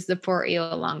to support you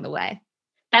along the way.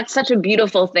 That's such a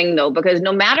beautiful thing, though, because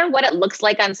no matter what it looks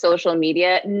like on social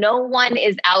media, no one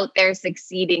is out there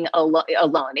succeeding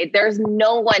alone. There's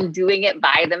no one doing it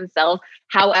by themselves.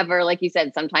 However, like you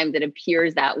said, sometimes it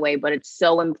appears that way, but it's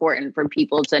so important for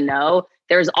people to know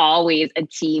there's always a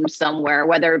team somewhere,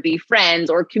 whether it be friends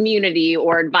or community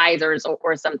or advisors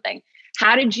or something.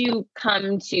 How did you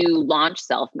come to launch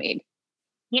Self-Made?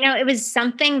 It was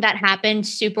something that happened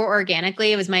super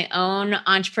organically. It was my own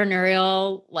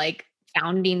entrepreneurial,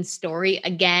 founding story.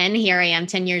 Again, here I am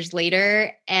 10 years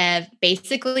later,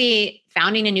 basically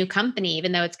founding a new company,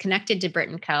 even though it's connected to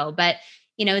Brit & Co. But,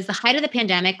 it was the height of the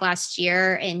pandemic last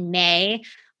year in May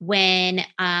when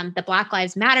the Black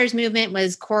Lives Matters movement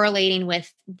was correlating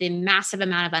with the massive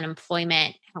amount of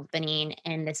unemployment happening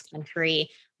in this country,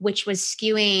 which was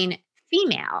skewing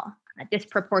female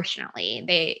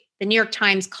disproportionately. The New York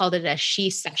Times called it a she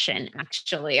session,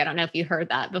 actually. I don't know if you heard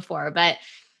that before, but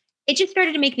it just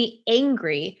started to make me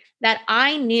angry that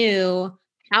I knew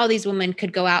how these women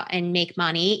could go out and make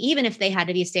money, even if they had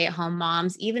to be stay-at-home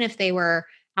moms, even if they were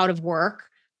out of work,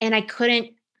 and I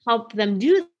couldn't help them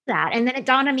do that. And then it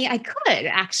dawned on me, I could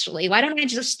actually. Why don't I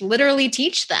just literally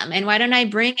teach them? And why don't I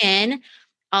bring in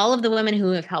all of the women who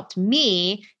have helped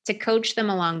me to coach them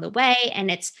along the way?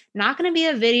 And it's not going to be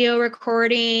a video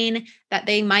recording that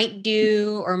they might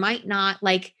do or might not.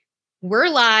 Like, we're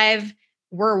live.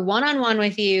 We're one-on-one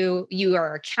with you. You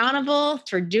are accountable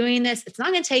for doing this. It's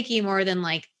not going to take you more than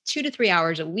 2 to 3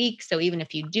 hours a week. So even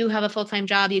if you do have a full-time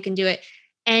job, you can do it.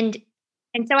 And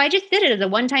so I just did it as a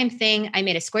one-time thing. I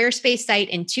made a Squarespace site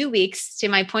in 2 weeks. To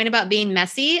my point about being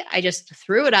messy, I just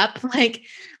threw it up.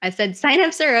 I said,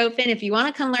 signups are open. If you want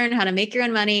to come learn how to make your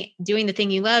own money doing the thing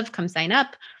you love, come sign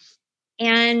up.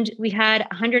 And we had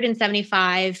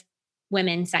 175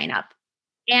 women sign up.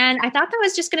 And I thought that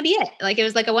was just going to be it. It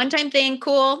was a one-time thing,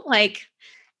 cool.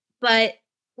 But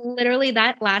literally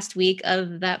that last week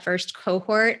of that first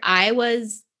cohort, I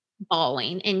was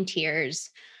bawling in tears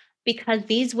because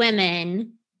these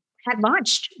women had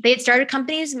launched. They had started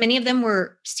companies. Many of them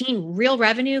were seeing real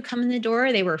revenue come in the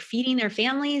door. They were feeding their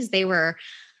families. They were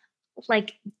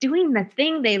doing the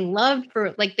thing they loved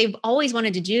for they've always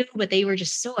wanted to do, but they were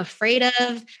just so afraid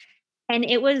of. And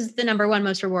it was the number one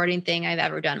most rewarding thing I've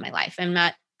ever done in my life. I'm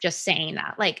not just saying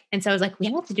that. And so I was like,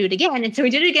 we have to do it again. And so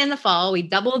we did it again in the fall. We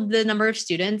doubled the number of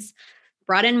students,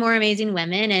 brought in more amazing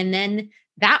women, and then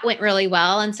that went really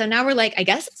well. And so now we're like, I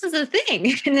guess this is a thing.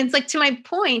 And it's like, to my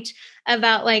point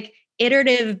about like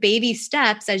iterative baby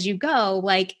steps as you go,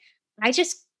 like I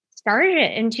just started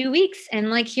it in 2 weeks and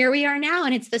like, here we are now.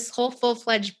 And it's this whole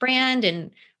full-fledged brand.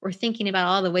 And we're thinking about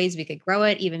all the ways we could grow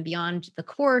it even beyond the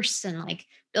course, and like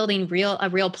building a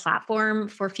real platform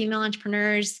for female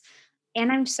entrepreneurs.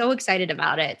 And I'm so excited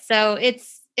about it. So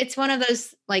it's one of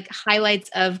those like highlights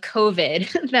of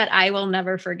COVID that I will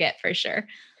never forget for sure.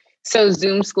 So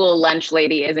Zoom school lunch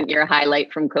lady isn't your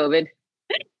highlight from COVID?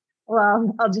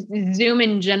 Well, I'll just Zoom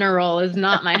in general is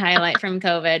not my highlight from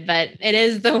COVID, but it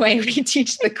is the way we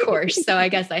teach the course. So I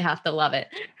guess I have to love it.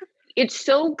 It's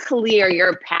so clear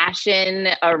your passion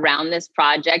around this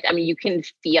project. I mean, you can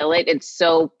feel it. It's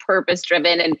so purpose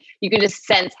driven, and you can just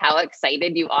sense how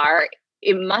excited you are.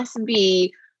 It must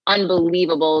be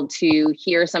unbelievable to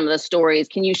hear some of the stories.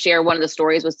 Can you share one of the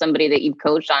stories with somebody that you've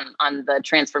coached on the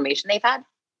transformation they've had?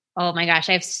 Oh my gosh,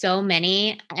 I have so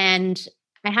many. And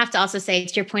I have to also say,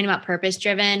 to your point about purpose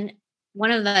driven,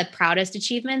 one of the proudest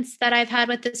achievements that I've had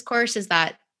with this course is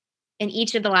that in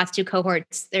each of the last 2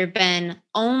 cohorts, there have been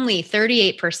only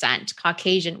 38%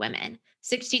 Caucasian women,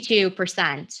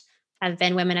 62% have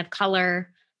been women of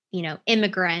color,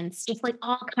 immigrants, just like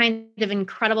all kinds of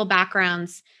incredible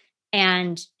backgrounds,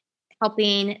 and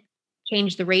helping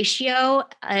change the ratio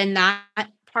in that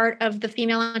part of the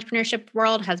female entrepreneurship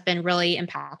world has been really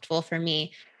impactful for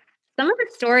me. Some of the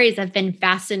stories have been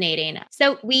fascinating.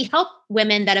 So we help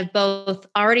women that have both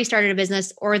already started a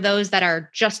business or those that are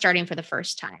just starting for the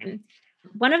first time.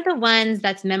 One of the ones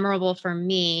that's memorable for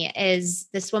me is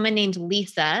this woman named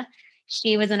Lisa.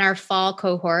 She was in our fall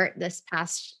cohort this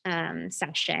past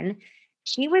session.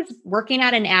 She was working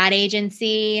at an ad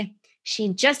agency. She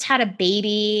just had a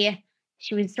baby.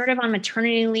 She was sort of on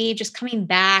maternity leave, just coming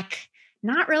back,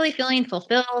 not really feeling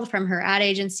fulfilled from her ad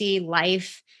agency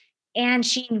life. And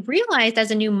she realized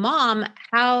as a new mom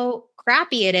how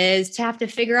crappy it is to have to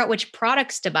figure out which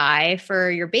products to buy for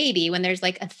your baby when there's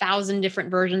like 1,000 different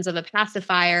versions of a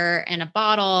pacifier and a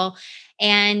bottle.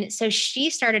 And so she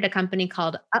started a company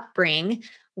called Upbring,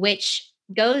 which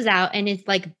goes out and is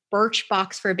like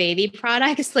Birchbox for baby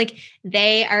products. Like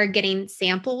they are getting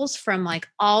samples from like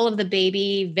all of the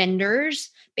baby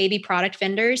product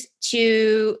vendors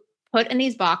to put in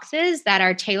these boxes that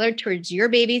are tailored towards your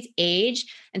baby's age.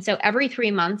 And so every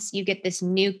 3 months, you get this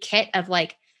new kit of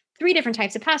like 3 different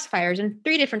types of pacifiers and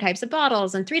 3 different types of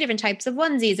bottles and 3 different types of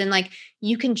onesies. And like,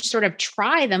 you can sort of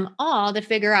try them all to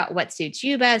figure out what suits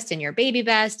you best and your baby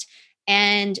best.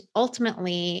 And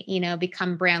ultimately,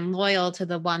 become brand loyal to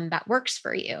the one that works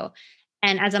for you.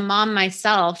 And as a mom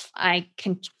myself, I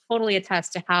can totally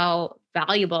attest to how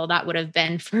valuable that would have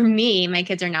been for me. My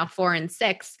kids are now 4 and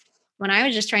 6. When I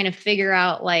was just trying to figure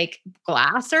out like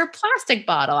glass or plastic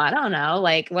bottle, I don't know,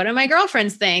 like what do my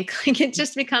girlfriends think? Like it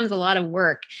just becomes a lot of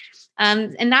work.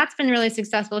 And that's been really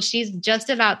successful. She's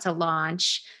just about to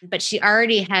launch, but she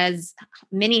already has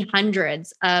many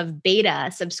hundreds of beta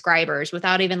subscribers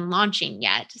without even launching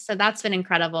yet. So that's been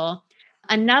incredible.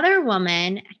 Another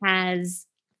woman has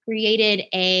created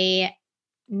a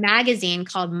magazine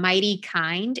called Mighty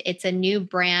Kind. It's a new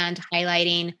brand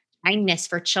highlighting kindness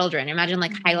for children. Imagine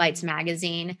like Highlights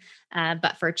magazine,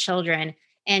 but for children.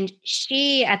 And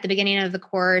she, at the beginning of the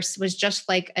course, was just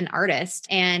like an artist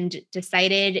and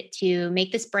decided to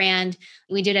make this brand.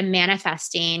 We did a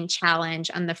manifesting challenge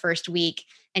on the first week.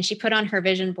 And she put on her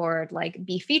vision board, like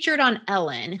be featured on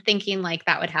Ellen, thinking like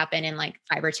that would happen in like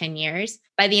 5 or 10 years.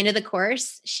 By the end of the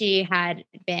course, she had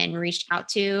been reached out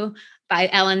to by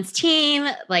Ellen's team.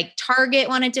 Like Target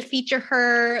wanted to feature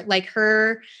her, like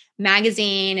her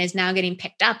magazine is now getting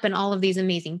picked up in all of these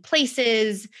amazing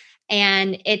places.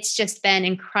 And it's just been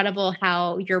incredible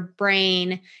how your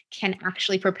brain can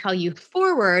actually propel you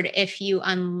forward if you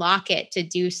unlock it to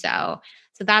do so.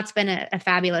 So that's been a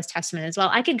fabulous testament as well.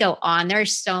 I could go on. There are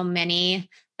so many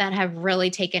that have really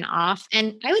taken off.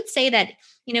 And I would say that,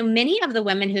 many of the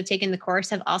women who have taken the course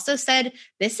have also said,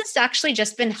 this has actually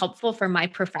just been helpful for my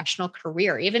professional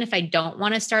career. Even if I don't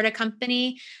want to start a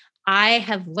company, I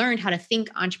have learned how to think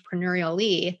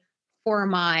entrepreneurially for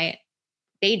my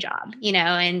day job,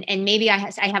 and maybe I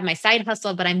have my side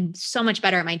hustle, but I'm so much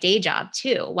better at my day job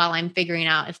too, while I'm figuring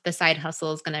out if the side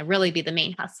hustle is going to really be the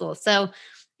main hustle. So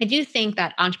I do think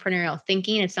that entrepreneurial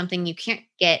thinking is something you can't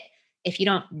get if you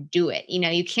don't do it.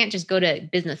 You can't just go to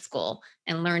business school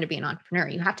and learn to be an entrepreneur.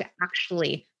 You have to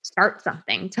actually start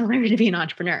something to learn to be an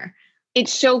entrepreneur.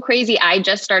 It's so crazy. I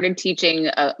just started teaching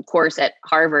a course at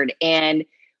Harvard, and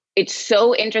it's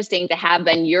so interesting to have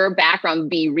then your background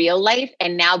be real life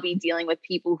and now be dealing with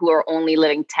people who are only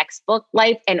living textbook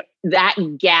life. And that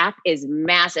gap is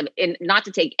massive. And not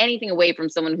to take anything away from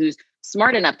someone who's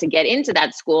smart enough to get into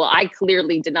that school. I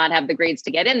clearly did not have the grades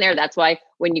to get in there. That's why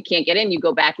when you can't get in, you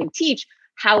go back and teach.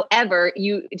 However,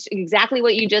 it's exactly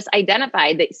what you just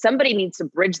identified, that somebody needs to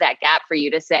bridge that gap for you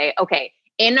to say, okay,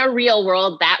 in a real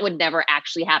world, that would never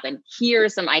actually happen. Here are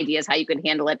some ideas how you could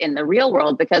handle it in the real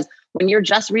world, because when you're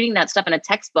just reading that stuff in a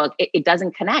textbook, it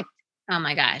doesn't connect. Oh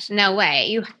my gosh, no way.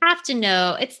 You have to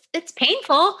know it's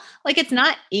painful. Like, it's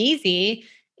not easy.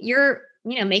 You're,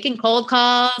 making cold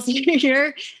calls,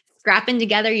 you're scrapping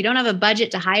together. You don't have a budget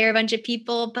to hire a bunch of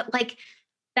people, but like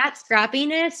that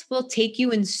scrappiness will take you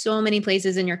in so many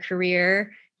places in your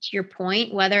career, to your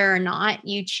point, whether or not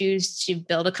you choose to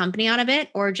build a company out of it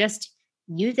or just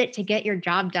use it to get your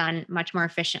job done much more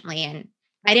efficiently. And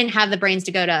I didn't have the brains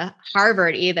to go to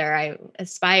Harvard either. I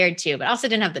aspired to, but also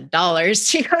didn't have the dollars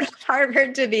to go to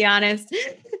Harvard, to be honest.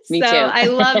 Me too. I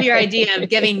love your idea of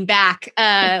giving back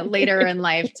later in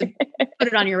life to put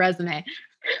it on your resume.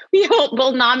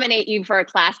 We'll nominate you for a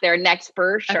class there next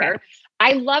for sure. Okay.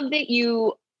 I love that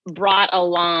you brought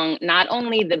along not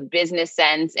only the business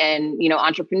sense and,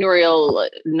 entrepreneurial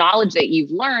knowledge that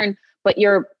you've learned, but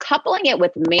you're coupling it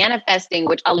with manifesting,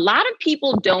 which a lot of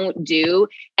people don't do.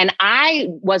 And I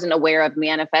wasn't aware of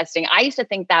manifesting. I used to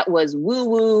think that was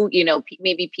woo-woo,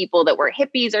 maybe people that were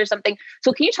hippies or something.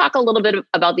 So can you talk a little bit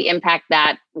about the impact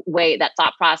that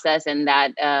thought process and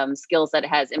that skill set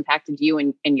has impacted you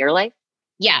in your life?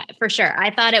 Yeah, for sure. I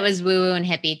thought it was woo-woo and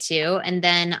hippie too. And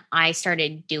then I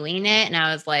started doing it and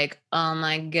I was like, oh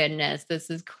my goodness, this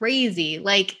is crazy.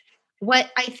 Like,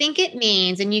 what I think it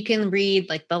means, and you can read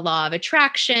like the law of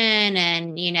attraction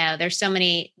and, there's so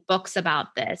many books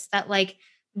about this, that like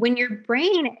when your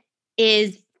brain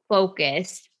is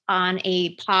focused on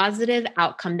a positive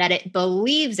outcome that it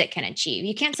believes it can achieve,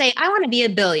 you can't say, I want to be a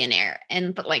billionaire.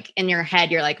 But like in your head,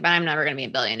 you're like, but I'm never going to be a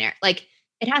billionaire. Like,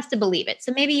 it has to believe it.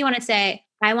 So maybe you want to say,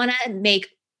 I want to make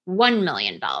 $1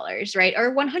 million, right?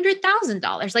 Or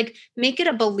 $100,000. Like, make it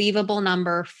a believable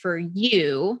number for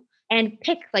you. And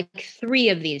pick like 3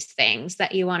 of these things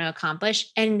that you want to accomplish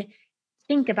and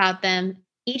think about them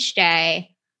each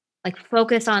day, like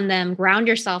focus on them, ground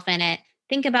yourself in it,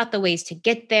 think about the ways to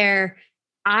get there.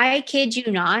 I kid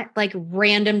you not, like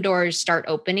random doors start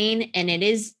opening and it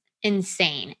is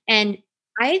insane. And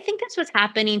I think that's what's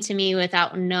happening to me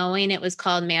without knowing it was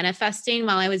called manifesting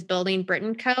while I was building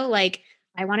Brit & Co. Like,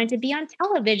 I wanted to be on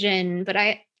television, but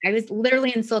I was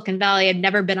literally in Silicon Valley. I'd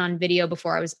never been on video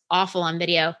before. I was awful on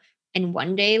video. And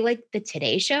one day, like the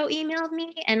Today Show emailed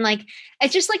me and like,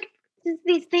 it's just like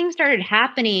these things started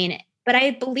happening, but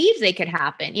I believed they could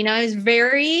happen. I was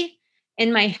very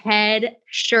in my head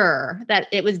sure that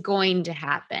it was going to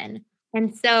happen.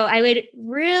 And so I would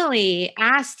really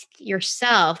ask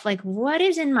yourself, like, what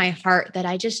is in my heart that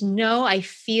I just know I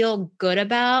feel good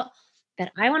about,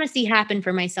 that I want to see happen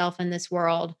for myself in this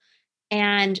world?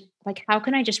 And like, how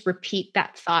can I just repeat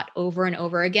that thought over and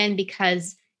over again?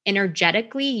 Because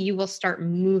energetically, you will start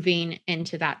moving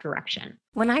into that direction.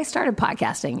 When I started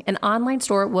podcasting, an online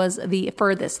store was the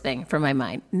furthest thing from my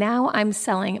mind. Now I'm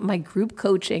selling my group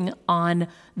coaching on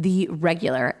the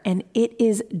regular, and it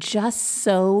is just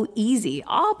so easy,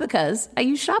 all because I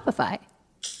use Shopify.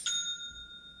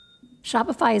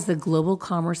 Shopify is the global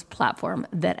commerce platform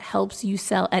that helps you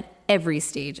sell at every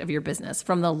stage of your business,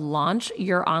 from the launch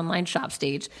your online shop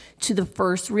stage to the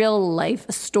first real life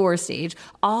store stage,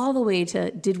 all the way to,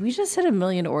 did we just hit 1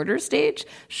 million orders stage?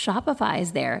 Shopify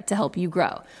is there to help you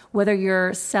grow. Whether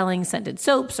you're selling scented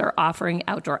soaps or offering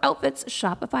outdoor outfits,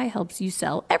 Shopify helps you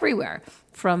sell everywhere.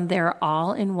 From their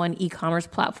all-in-one e-commerce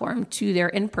platform to their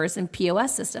in-person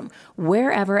POS system,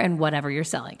 wherever and whatever you're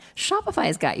selling,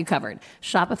 Shopify's got you covered.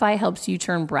 Shopify helps you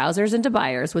turn browsers into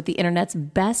buyers with the internet's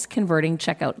best converting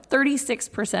checkout,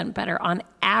 36% better on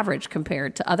average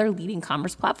compared to other leading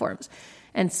commerce platforms,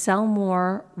 and sell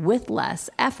more with less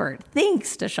effort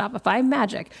thanks to Shopify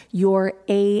Magic, your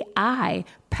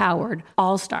AI-powered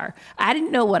all-star. I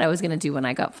didn't know what I was going to do when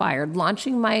I got fired.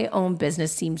 Launching my own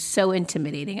business seemed so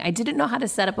intimidating. I didn't know how to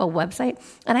set up a website,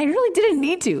 and I really didn't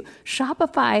need to.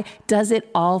 Shopify does it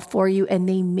all for you, and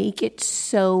they make it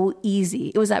so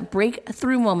easy. It was that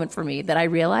breakthrough moment for me that I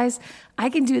realized I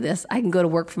can do this. I can go to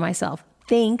work for myself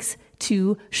thanks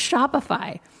to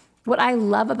Shopify. What I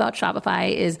love about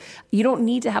Shopify is you don't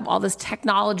need to have all this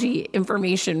technology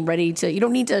information you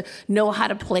don't need to know how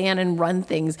to plan and run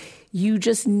things. You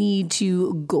just need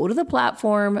to go to the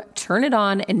platform, turn it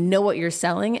on, and know what you're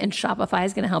selling. And Shopify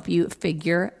is going to help you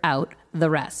figure out the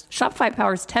rest. Shopify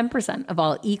powers 10% of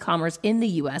all e-commerce in the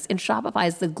U.S., and Shopify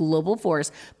is the global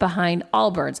force behind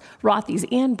Allbirds, Rothy's,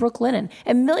 and Brooklinen,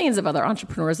 and millions of other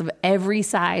entrepreneurs of every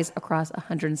size across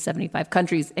 175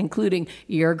 countries, including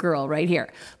your girl right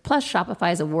here. Plus,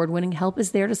 Shopify's award-winning help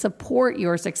is there to support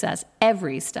your success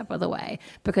every step of the way,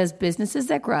 because businesses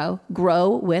that grow,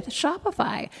 grow with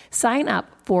Shopify. Sign up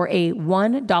for a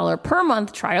 $1 per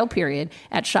month trial period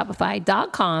at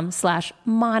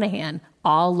shopify.com/Monahan,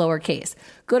 all lowercase.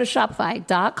 Go to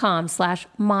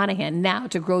shopify.com/Monahan now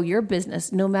to grow your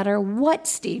business no matter what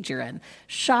stage you're in.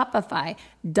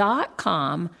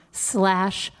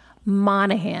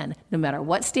 Shopify.com/Monahan. No matter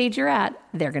what stage you're at,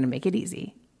 they're going to make it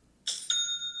easy.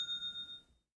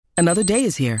 Another day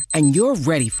is here, and you're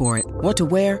ready for it. What to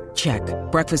wear? Check.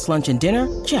 Breakfast, lunch, and dinner?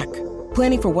 Check.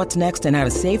 Planning for what's next and how to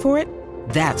save for it?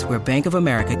 That's where Bank of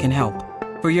America can help.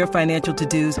 For your financial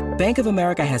to-dos, Bank of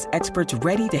America has experts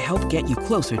ready to help get you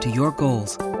closer to your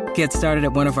goals. Get started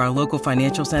at one of our local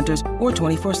financial centers or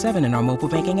 24/7 in our mobile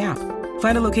banking app.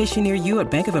 Find a location near you at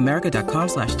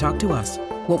bankofamerica.com/talktous.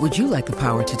 What would you like the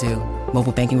power to do?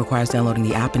 Mobile banking requires downloading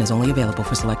the app and is only available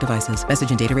for select devices.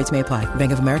 Message and data rates may apply.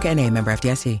 Bank of America N.A., member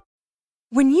FDIC.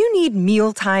 When you need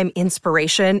mealtime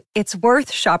inspiration, it's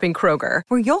worth shopping Kroger,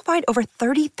 where you'll find over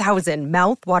 30,000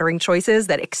 mouth-watering choices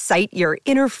that excite your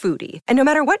inner foodie. And no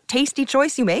matter what tasty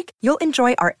choice you make, you'll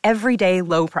enjoy our everyday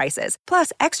low prices,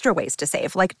 plus extra ways to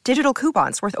save, like digital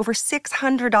coupons worth over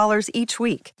 $600 each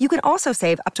week. You can also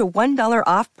save up to $1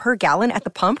 off per gallon at the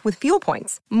pump with fuel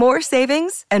points. More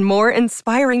savings and more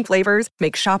inspiring flavors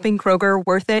make shopping Kroger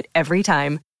worth it every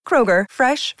time. Kroger,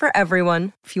 fresh for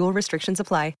everyone. Fuel restrictions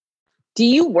apply. Do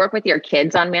you work with your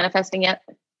kids on manifesting yet?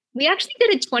 We actually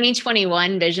did a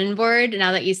 2021 vision board.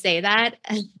 Now that you say that,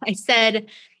 I said,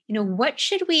 what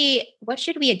should we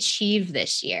achieve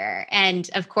this year? And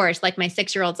of course, like my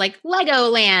 6-year-old's like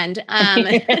Legoland.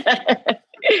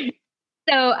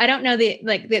 So I don't know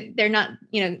they're not,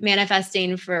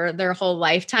 manifesting for their whole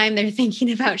lifetime. They're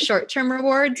thinking about short-term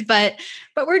rewards, but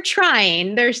we're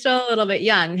trying. They're still a little bit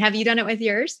young. Have you done it with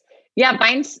yours? Yeah,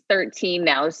 mine's 13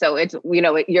 now. So it's,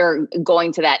 you're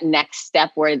going to that next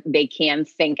step where they can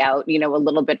think out, a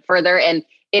little bit further. And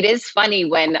it is funny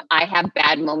when I have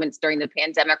bad moments during the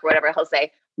pandemic or whatever, he'll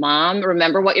say, Mom,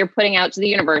 remember what you're putting out to the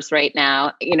universe right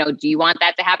now. Do you want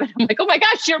that to happen? I'm like, oh my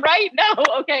gosh, you're right. No.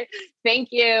 Okay. Thank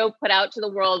you. Put out to the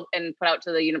world and put out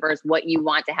to the universe what you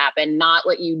want to happen, not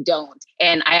what you don't.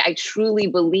 And I truly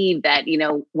believe that,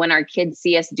 when our kids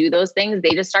see us do those things,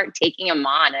 they just start taking them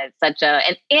on. And it's such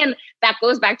and that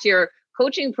goes back to your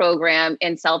coaching program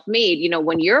and self-made.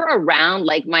 When you're around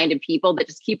like-minded people that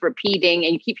just keep repeating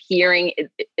and you keep hearing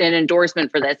an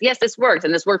endorsement for this, yes, this works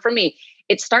and this worked for me,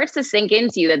 it starts to sink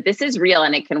into you that this is real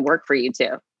and it can work for you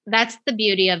too. That's the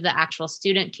beauty of the actual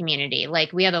student community.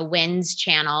 Like we have a wins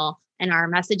channel in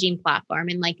our messaging platform,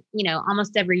 and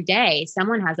almost every day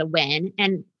someone has a win,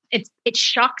 and it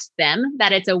shocks them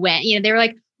that it's a win. They're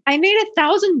like, I made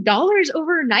 $1,000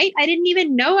 overnight. I didn't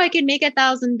even know I could make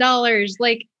 $1,000.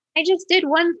 Like, I just did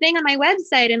one thing on my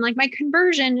website and like my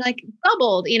conversion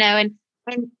doubled, and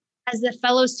as a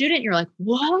fellow student, you're like,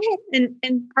 what? And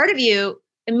part of you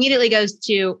immediately goes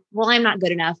to, well, I'm not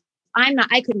good enough.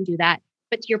 I couldn't do that.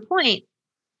 But to your point,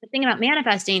 the thing about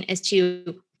manifesting is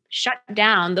to shut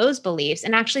down those beliefs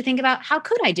and actually think about, how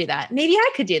could I do that? Maybe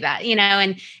I could do that,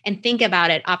 and think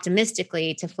about it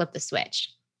optimistically to flip the switch.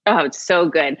 Oh, it's so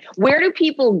good. Where do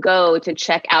people go to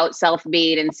check out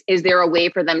Self-Made? And is there a way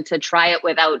for them to try it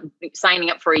without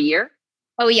signing up for a year?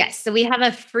 Oh, yes. So we have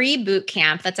a free boot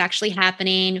camp that's actually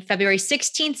happening February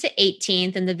 16th to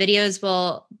 18th. And the videos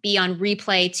will be on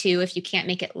replay too, if you can't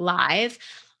make it live.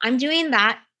 I'm doing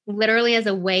that literally as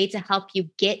a way to help you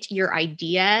get your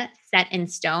idea set in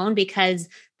stone, because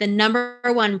the number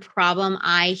one problem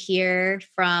I hear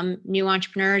from new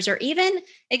entrepreneurs or even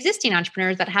existing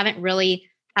entrepreneurs that haven't really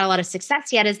had a lot of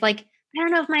success yet is like, I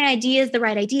don't know if my idea is the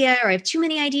right idea, or I have too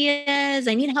many ideas.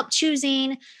 I need help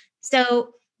choosing.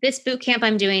 So this boot camp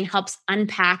I'm doing helps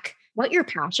unpack what your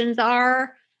passions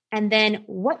are, and then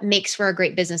what makes for a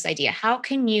great business idea. How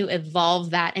can you evolve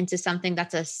that into something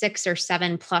that's a 6 or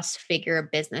 7+ figure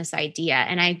business idea?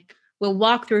 And I will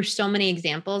walk through so many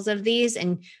examples of these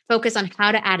and focus on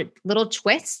how to add a little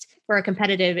twist for a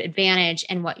competitive advantage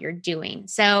in what you're doing.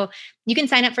 So you can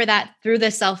sign up for that through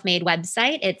the Self-Made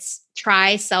website. It's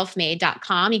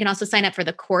tryselfmade.com. You can also sign up for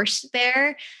the course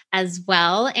there as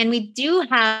well. And we do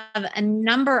have a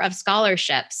number of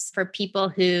scholarships for people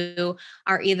who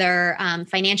are either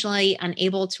financially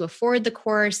unable to afford the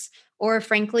course, or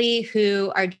frankly,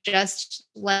 who are just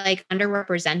like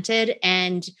underrepresented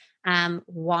and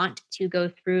want to go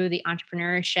through the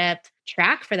entrepreneurship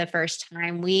track for the first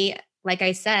time. We, like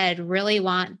I said, really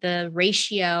want the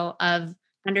ratio of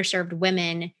underserved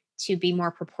women to be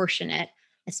more proportionate,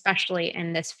 especially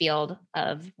in this field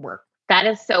of work. That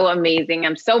is so amazing.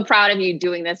 I'm so proud of you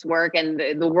doing this work, and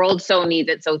the world so needs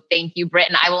it. So thank you, Brit.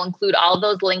 And I will include all of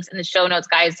those links in the show notes,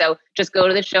 guys. So just go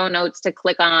to the show notes to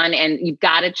click on, and you've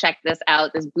got to check this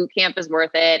out. This boot camp is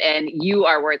worth it, and you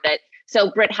are worth it. So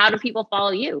Brit, how do people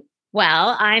follow you?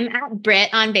 Well, I'm at Brit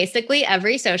on basically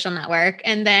every social network.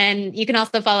 And then you can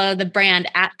also follow the brand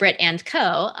at Brit & Co.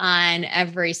 on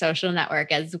every social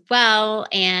network as well.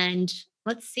 And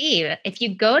let's see, if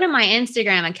you go to my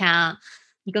Instagram account,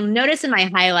 you can notice in my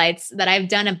highlights that I've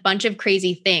done a bunch of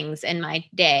crazy things in my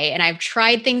day. And I've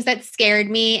tried things that scared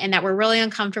me and that were really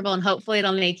uncomfortable. And hopefully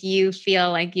it'll make you feel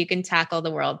like you can tackle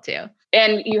the world too.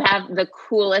 And you have the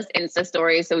coolest Insta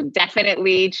stories. So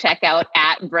definitely check out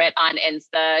at Brit on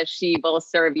Insta. She will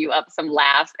serve you up some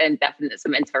laughs and definitely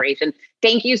some inspiration.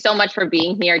 Thank you so much for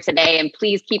being here today. And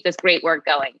please keep this great work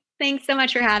going. Thanks so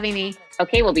much for having me.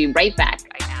 Okay, we'll be right back.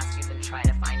 I asked you to try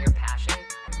to find your passion.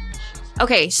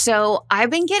 Okay, so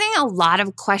I've been getting a lot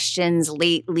of questions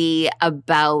lately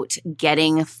about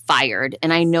getting fired.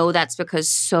 And I know that's because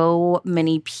so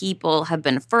many people have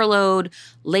been furloughed,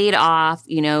 laid off,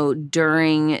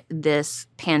 during this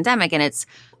pandemic. And it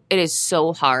is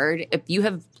so hard. If you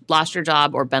have lost your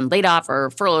job or been laid off or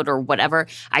furloughed or whatever,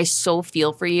 I so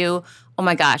feel for you. Oh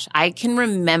my gosh, I can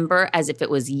remember as if it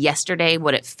was yesterday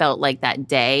what it felt like that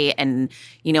day. And,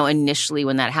 initially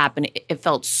when that happened, it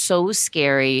felt so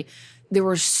scary. There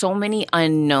were so many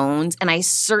unknowns, and I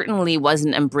certainly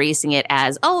wasn't embracing it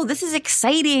as, oh, this is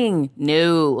exciting.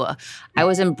 No, I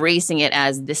was embracing it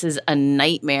as this is a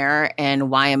nightmare, and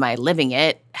why am I living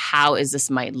it? How is this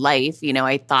my life?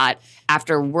 I thought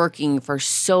after working for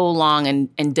so long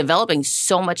and developing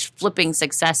so much flipping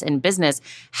success in business,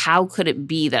 how could it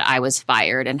be that I was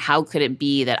fired, and how could it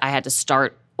be that I had to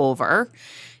start over?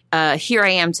 Here I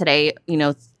am today,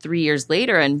 3 years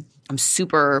later, and I'm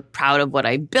super proud of what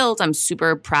I built. I'm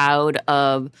super proud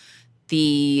of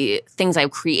the things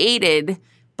I've created,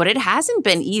 but it hasn't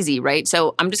been easy, right?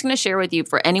 So I'm just going to share with you,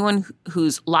 for anyone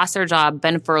who's lost their job,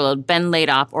 been furloughed, been laid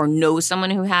off, or knows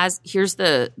someone who has, here's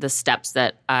the steps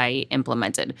that I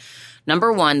implemented.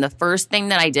 Number one, the first thing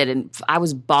that I did, and I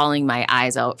was bawling my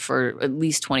eyes out for at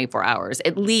least 24 hours,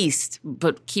 at least,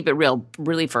 but keep it real,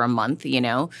 really for a month,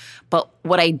 But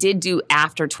what I did do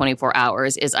after 24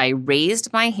 hours is I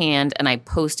raised my hand and I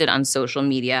posted on social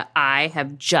media, I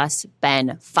have just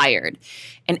been fired.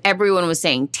 And everyone was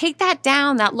saying, take that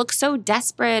down. That looks so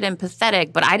desperate and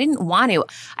pathetic. But I didn't want to.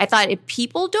 I thought, if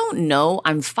people don't know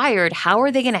I'm fired, how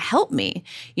are they going to help me?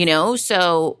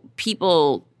 So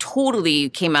people totally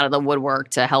came out of the woodwork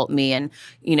to help me. And,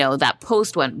 that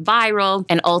post went viral.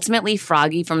 And ultimately,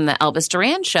 Froggy from the Elvis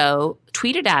Duran show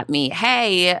tweeted at me,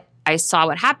 hey, I saw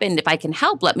what happened. If I can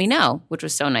help, let me know, which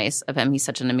was so nice of him. He's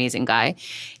such an amazing guy.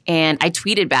 And I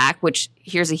tweeted back, which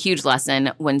here's a huge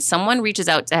lesson. When someone reaches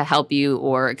out to help you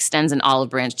or extends an olive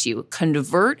branch to you,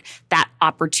 convert that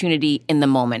opportunity in the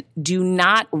moment. Do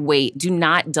not wait. Do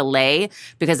not delay,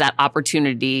 because that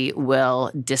opportunity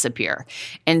will disappear.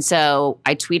 And so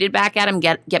I tweeted back at him,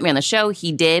 get me on the show.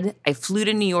 He did. I flew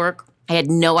to New York. I had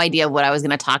no idea what I was going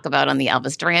to talk about on the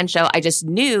Elvis Duran show. I just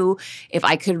knew if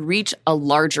I could reach a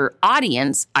larger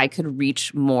audience, I could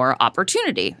reach more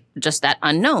opportunity, just that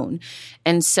unknown.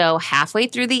 And so halfway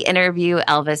through the interview,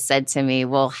 Elvis said to me,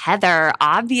 well, Heather,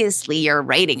 obviously you're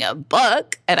writing a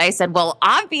book. And I said, well,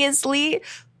 obviously,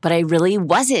 but I really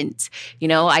wasn't.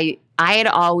 I had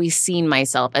always seen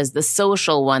myself as the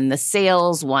social one, the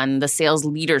sales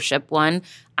leadership one.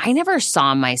 I never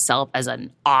saw myself as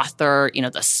an author,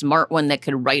 the smart one that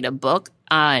could write a book.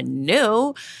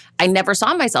 No, I never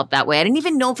saw myself that way. I didn't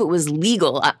even know if it was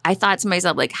legal. I thought to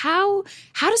myself, like, how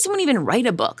does someone even write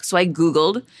a book? So I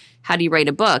Googled, how do you write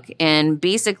a book? And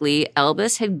basically,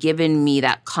 Elvis had given me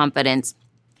that confidence.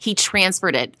 He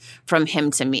transferred it from him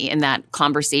to me in that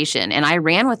conversation. And I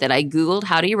ran with it. I Googled,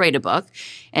 how do you write a book?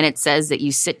 And it says that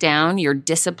you sit down, you're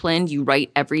disciplined, you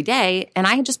write every day. And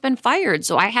I had just been fired.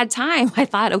 So I had time. I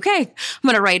thought, okay, I'm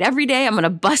going to write every day. I'm going to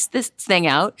bust this thing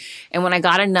out. And when I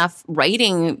got enough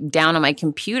writing down on my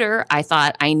computer, I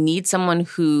thought, I need someone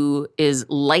who is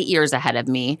light years ahead of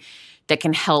me that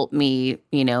can help me,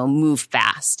 move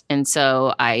fast. And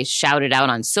so I shouted out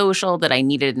on social that I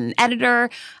needed an editor.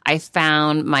 I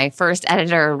found my first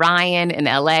editor, Ryan, in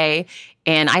LA,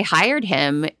 and I hired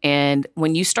him. And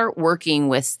when you start working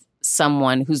with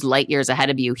someone who's light years ahead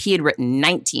of you, he had written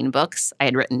 19 books. I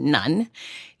had written none.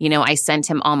 I sent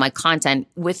him all my content.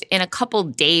 Within a couple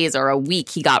days or a week,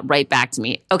 he got right back to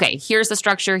me. Okay, here's the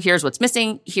structure. Here's what's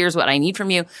missing. Here's what I need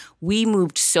from you. We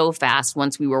moved so fast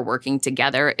once we were working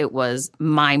together. It was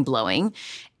mind-blowing.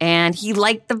 And he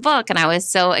liked the book, and I was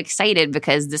so excited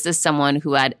because this is someone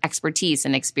who had expertise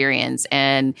and experience,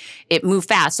 and it moved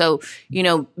fast. So,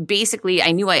 basically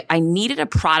I knew I needed a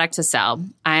product to sell.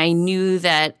 I knew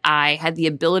that I had the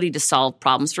ability to solve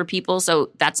problems for people.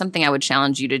 So that's something I would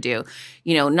challenge you to do.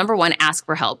 Number one, ask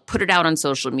for help. Put it out on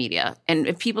social media. And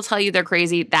if people tell you they're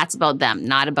crazy, that's about them,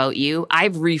 not about you.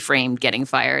 I've reframed getting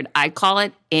fired. I call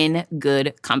it in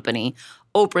good company.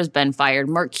 Oprah's been fired.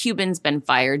 Mark Cuban's been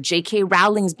fired. J.K.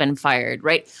 Rowling's been fired,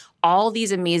 right? All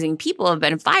these amazing people have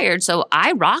been fired. So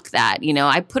I rock that.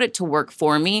 I put it to work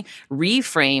for me,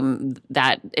 reframe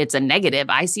that it's a negative.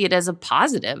 I see it as a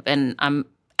positive, and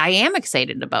I am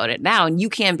excited about it now, and you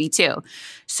can be too.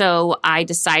 So I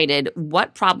decided,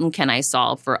 what problem can I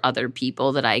solve for other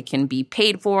people that I can be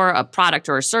paid for, a product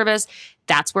or a service?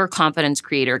 That's where Confidence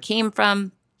Creator came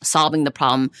from. Solving the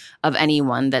problem of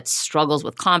anyone that struggles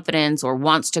with confidence or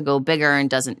wants to go bigger and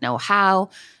doesn't know how.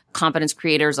 Confidence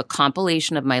Creator is a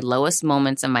compilation of my lowest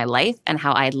moments in my life and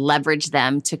how I leverage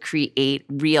them to create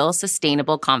real,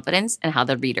 sustainable confidence, and how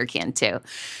the reader can too.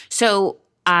 So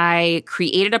I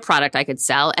created a product I could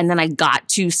sell, and then I got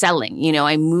to selling.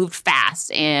 I moved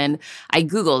fast, and I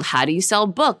Googled, how do you sell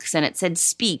books? And it said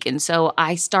speak. And so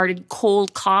I started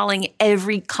cold calling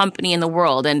every company in the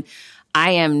world. And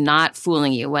I am not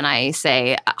fooling you when I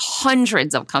say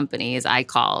hundreds of companies I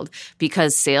called,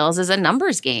 because sales is a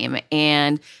numbers game.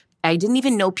 And I didn't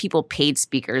even know people paid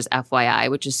speakers, FYI,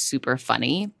 which is super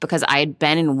funny because I had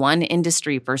been in one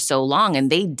industry for so long and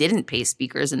they didn't pay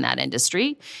speakers in that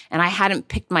industry. And I hadn't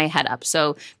picked my head up.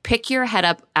 So pick your head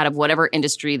up out of whatever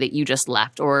industry that you just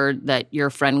left or that your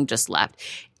friend just left,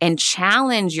 and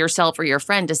challenge yourself or your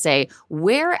friend to say,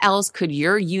 where else could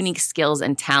your unique skills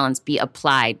and talents be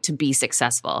applied to be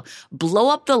successful? Blow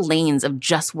up the lanes of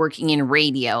just working in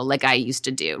radio like I used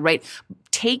to do, right?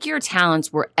 Take your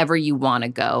talents wherever you want to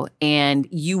go, and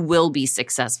you will be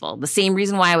successful. The same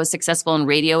reason why I was successful in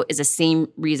radio is the same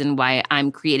reason why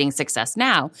I'm creating success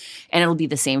now, and it'll be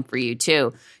the same for you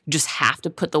too. You just have to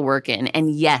put the work in.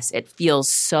 And yes, it feels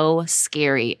so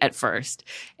scary at first,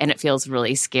 and it feels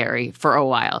really scary for a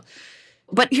while.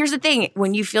 But here's the thing.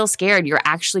 When you feel scared, you're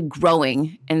actually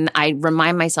growing. And I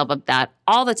remind myself of that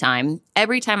all the time.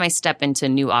 Every time I step into a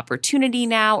new opportunity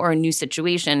now or a new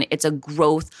situation, it's a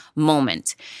growth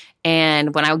moment.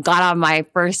 And when I got on my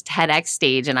first TEDx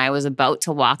stage and I was about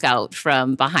to walk out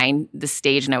from behind the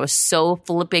stage and I was so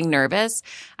flipping nervous,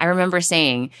 I remember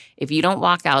saying, if you don't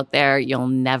walk out there, you'll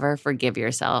never forgive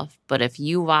yourself. But if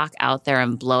you walk out there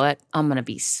and blow it, I'm going to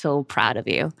be so proud of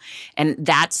you. And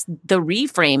that's the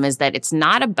reframe, is that it's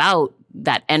not about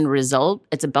that end result.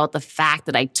 It's about the fact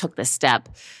that I took the step.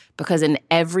 Because in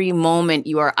every moment,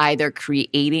 you are either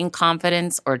creating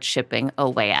confidence or chipping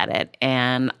away at it.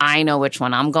 And I know which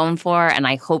one I'm going for, and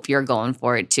I hope you're going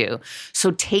for it too.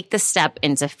 So take the step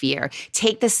into fear.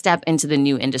 Take the step into the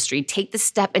new industry. Take the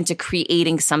step into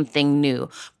creating something new.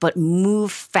 But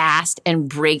move fast and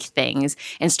break things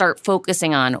and start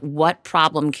focusing on, what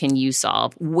problem can you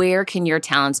solve? Where can your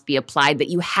talents be applied that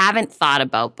you haven't thought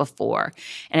about before?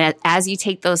 And as you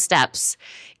take those steps,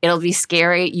 it'll be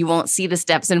scary. You won't see the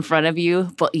steps in front of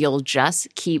you, but you'll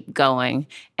just keep going,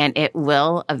 and it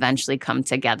will eventually come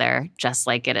together, just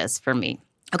like it is for me.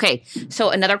 Okay, so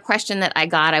another question that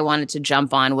I wanted to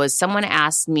jump on was, someone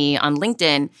asked me on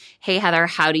LinkedIn, hey, Heather,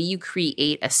 how do you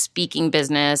create a speaking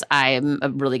business? I'm a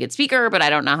really good speaker, but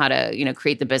I don't know how to,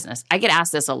 create the business. I get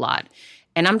asked this a lot.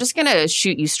 And I'm just going to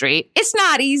shoot you straight. It's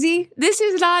not easy. This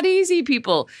is not easy,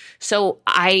 people. So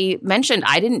I mentioned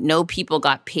I didn't know people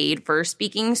got paid for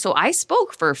speaking. So I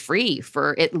spoke for free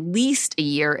for at least a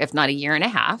year, if not a year and a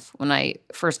half, when I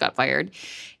first got fired,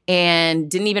 and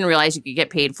didn't even realize you could get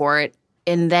paid for it.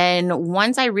 And then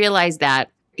once I realized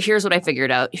that, here's what I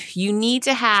figured out. You need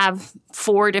to have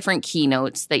 4 different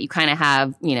keynotes that you kind of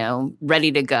have,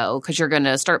 ready to go, because you're going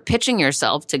to start pitching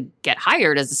yourself to get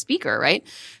hired as a speaker, right?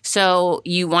 So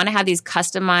you want to have these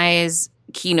customized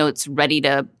keynotes ready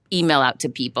to email out to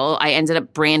people. I ended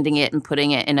up branding it and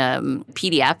putting it in a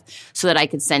PDF so that I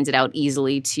could send it out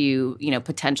easily to,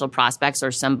 potential prospects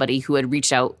or somebody who had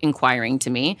reached out inquiring to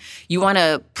me. You want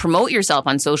to promote yourself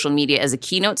on social media as a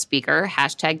keynote speaker,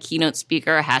 #keynote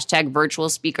speaker, #virtual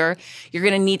speaker. You're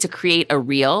going to need to create a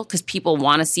reel because people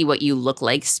want to see what you look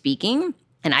like speaking.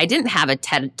 And I didn't have a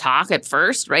TED Talk at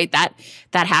first, right? That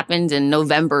happened in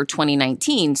November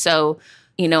 2019. So,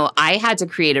 I had to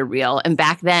create a reel. And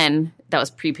back then, that was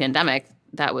pre-pandemic.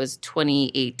 That was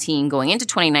 2018 going into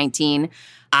 2019.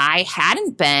 I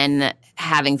hadn't been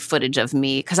having footage of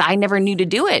me because I never knew to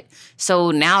do it.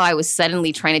 So now I was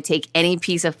suddenly trying to take any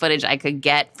piece of footage I could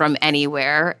get from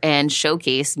anywhere and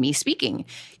showcase me speaking.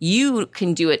 You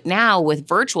can do it now with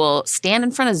virtual. Stand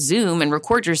in front of Zoom and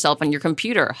record yourself on your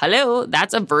computer. Hello,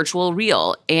 that's a virtual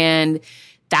reel. And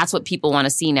that's what people want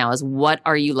to see now is what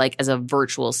are you like as a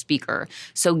virtual speaker?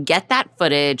 So get that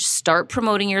footage, start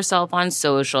promoting yourself on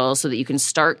social so that you can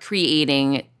start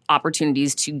creating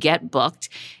opportunities to get booked.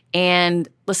 And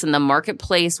listen, the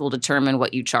marketplace will determine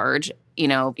what you charge. You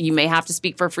know, you may have to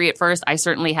speak for free at first. I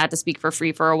certainly had to speak for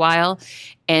free for a while.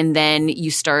 And then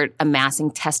you start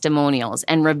amassing testimonials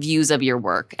and reviews of your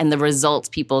work and the results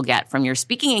people get from your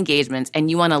speaking engagements.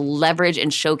 And you want to leverage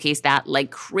and showcase that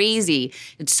like crazy.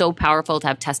 It's so powerful to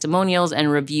have testimonials and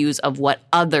reviews of what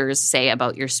others say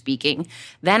about your speaking.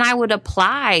 Then I would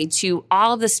apply to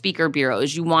all of the speaker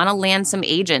bureaus. You want to land some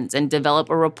agents and develop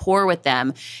a rapport with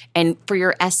them. And for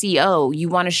your SEO, you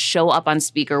want to show up on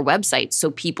speaker websites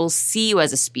so people see you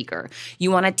as a speaker.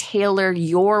 You want to tailor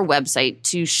your website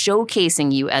to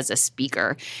showcasing you as a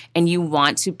speaker, and you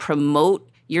want to promote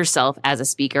yourself as a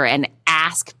speaker and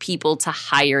ask people to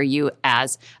hire you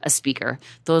as a speaker.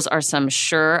 Those are some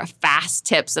sure, fast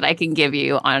tips that I can give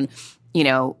you on, you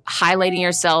know, highlighting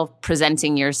yourself,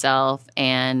 presenting yourself,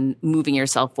 and moving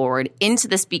yourself forward into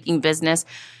the speaking business.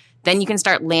 Then you can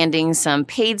start landing some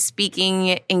paid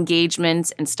speaking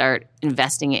engagements and start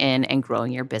investing in and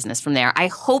growing your business from there. I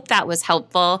hope that was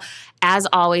helpful. As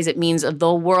always, it means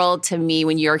the world to me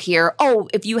when you're here. Oh,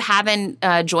 if you haven't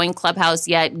joined Clubhouse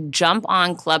yet, jump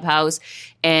on Clubhouse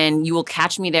and you will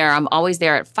catch me there. I'm always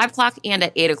there at 5 o'clock and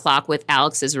at 8 o'clock with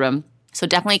Alex's room. So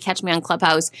definitely catch me on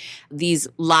Clubhouse. These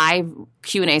live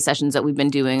Q&A sessions that we've been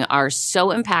doing are so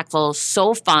impactful,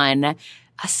 so fun,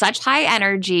 such high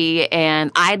energy,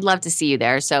 and I'd love to see you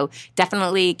there. So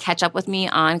definitely catch up with me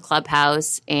on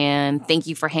Clubhouse, and thank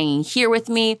you for hanging here with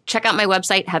me. Check out my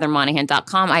website,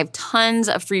 heathermonahan.com. I have tons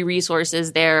of free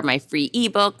resources there, my free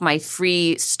ebook, my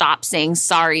free Stop Saying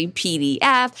Sorry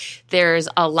PDF. There's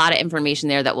a lot of information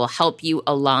there that will help you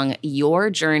along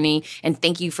your journey, and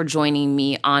thank you for joining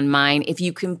me on mine. If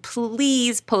you can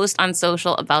please post on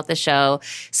social about the show,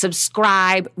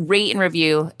 subscribe, rate, and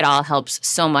review. It all helps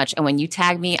so much, and when you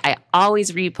tag me, I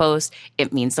always repost.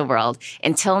 It means the world.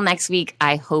 Until next week,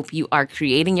 I hope you are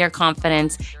creating your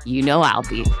confidence. You know I'll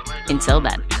be. Until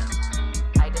then.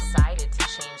 I decided to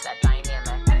change that dynamic.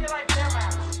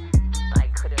 I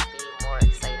couldn't be more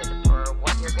excited for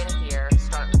what you're going to hear,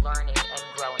 start learning and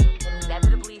growing.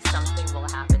 Inevitably, something will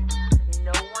happen.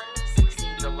 No one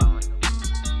succeeds alone.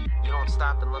 You don't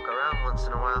stop and look around once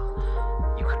in a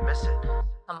while, you could miss it.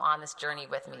 Come on this journey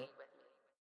with me.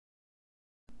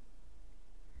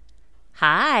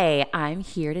 Hi, I'm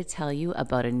here to tell you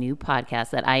about a new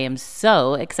podcast that I am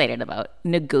so excited about,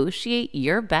 Negotiate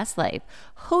Your Best Life,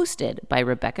 hosted by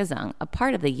Rebecca Zung, a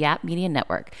part of the Yap Media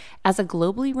Network. As a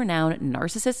globally renowned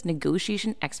narcissist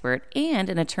negotiation expert and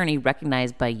an attorney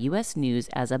recognized by U.S. News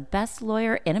as a best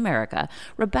lawyer in America,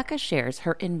 Rebecca shares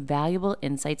her invaluable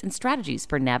insights and strategies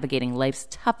for navigating life's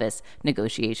toughest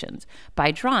negotiations. By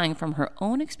drawing from her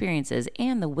own experiences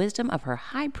and the wisdom of her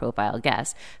high-profile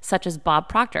guests, such as Bob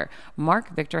Proctor,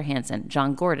 Mark Victor Hansen,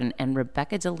 John Gordon, and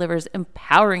Rebecca delivers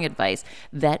empowering advice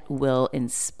that will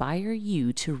inspire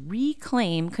you to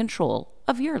reclaim control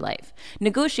of your life.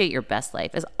 Negotiate Your Best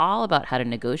Life is all about how to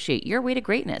negotiate your way to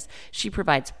greatness. She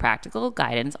provides practical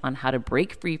guidance on how to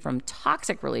break free from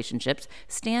toxic relationships,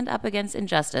 stand up against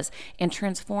injustice, and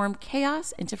transform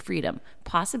chaos into freedom,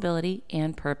 possibility,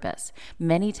 and purpose.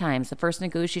 Many times, the first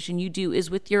negotiation you do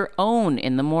is with your own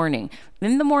in the morning.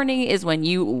 In the morning is when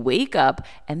you wake up,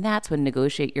 and that's when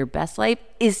Negotiate Your Best Life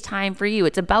is time for you.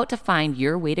 It's about to find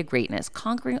your way to greatness,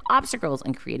 conquering obstacles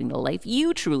and creating the life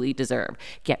you truly deserve.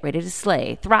 Get ready to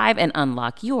slay, thrive, and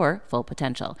unlock your full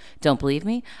potential. Don't believe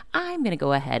me? I'm going to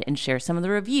go ahead and share some of the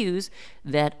reviews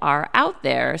that are out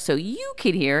there so you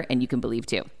can hear and you can believe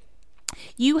too.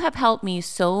 You have helped me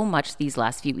so much these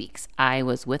last few weeks. I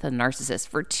was with a narcissist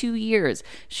for 2 years.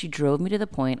 She drove me to the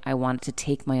point I wanted to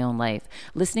take my own life.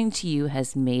 Listening to you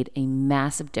has made a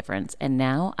massive difference, and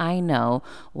now I know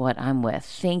what I'm with.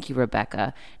 Thank you,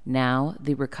 Rebecca. Now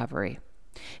the recovery.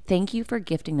 Thank you for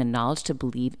gifting the knowledge to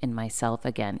believe in myself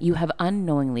again. You have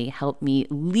unknowingly helped me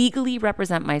legally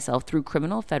represent myself through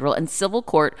criminal, federal, and civil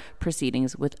court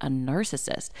proceedings with a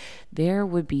narcissist. There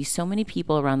would be so many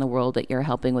people around the world that you're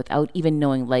helping without even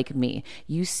knowing, like me.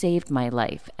 You saved my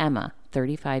life. Emma,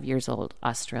 35 years old,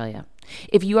 Australia.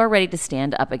 If you are ready to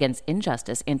stand up against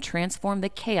injustice and transform the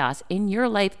chaos in your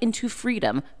life into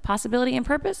freedom, possibility, and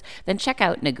purpose, then check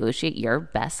out Negotiate Your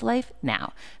Best Life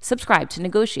now. Subscribe to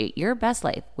Negotiate Your Best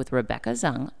Life with Rebecca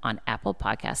Zung on Apple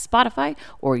Podcasts, Spotify,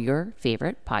 or your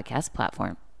favorite podcast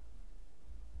platform.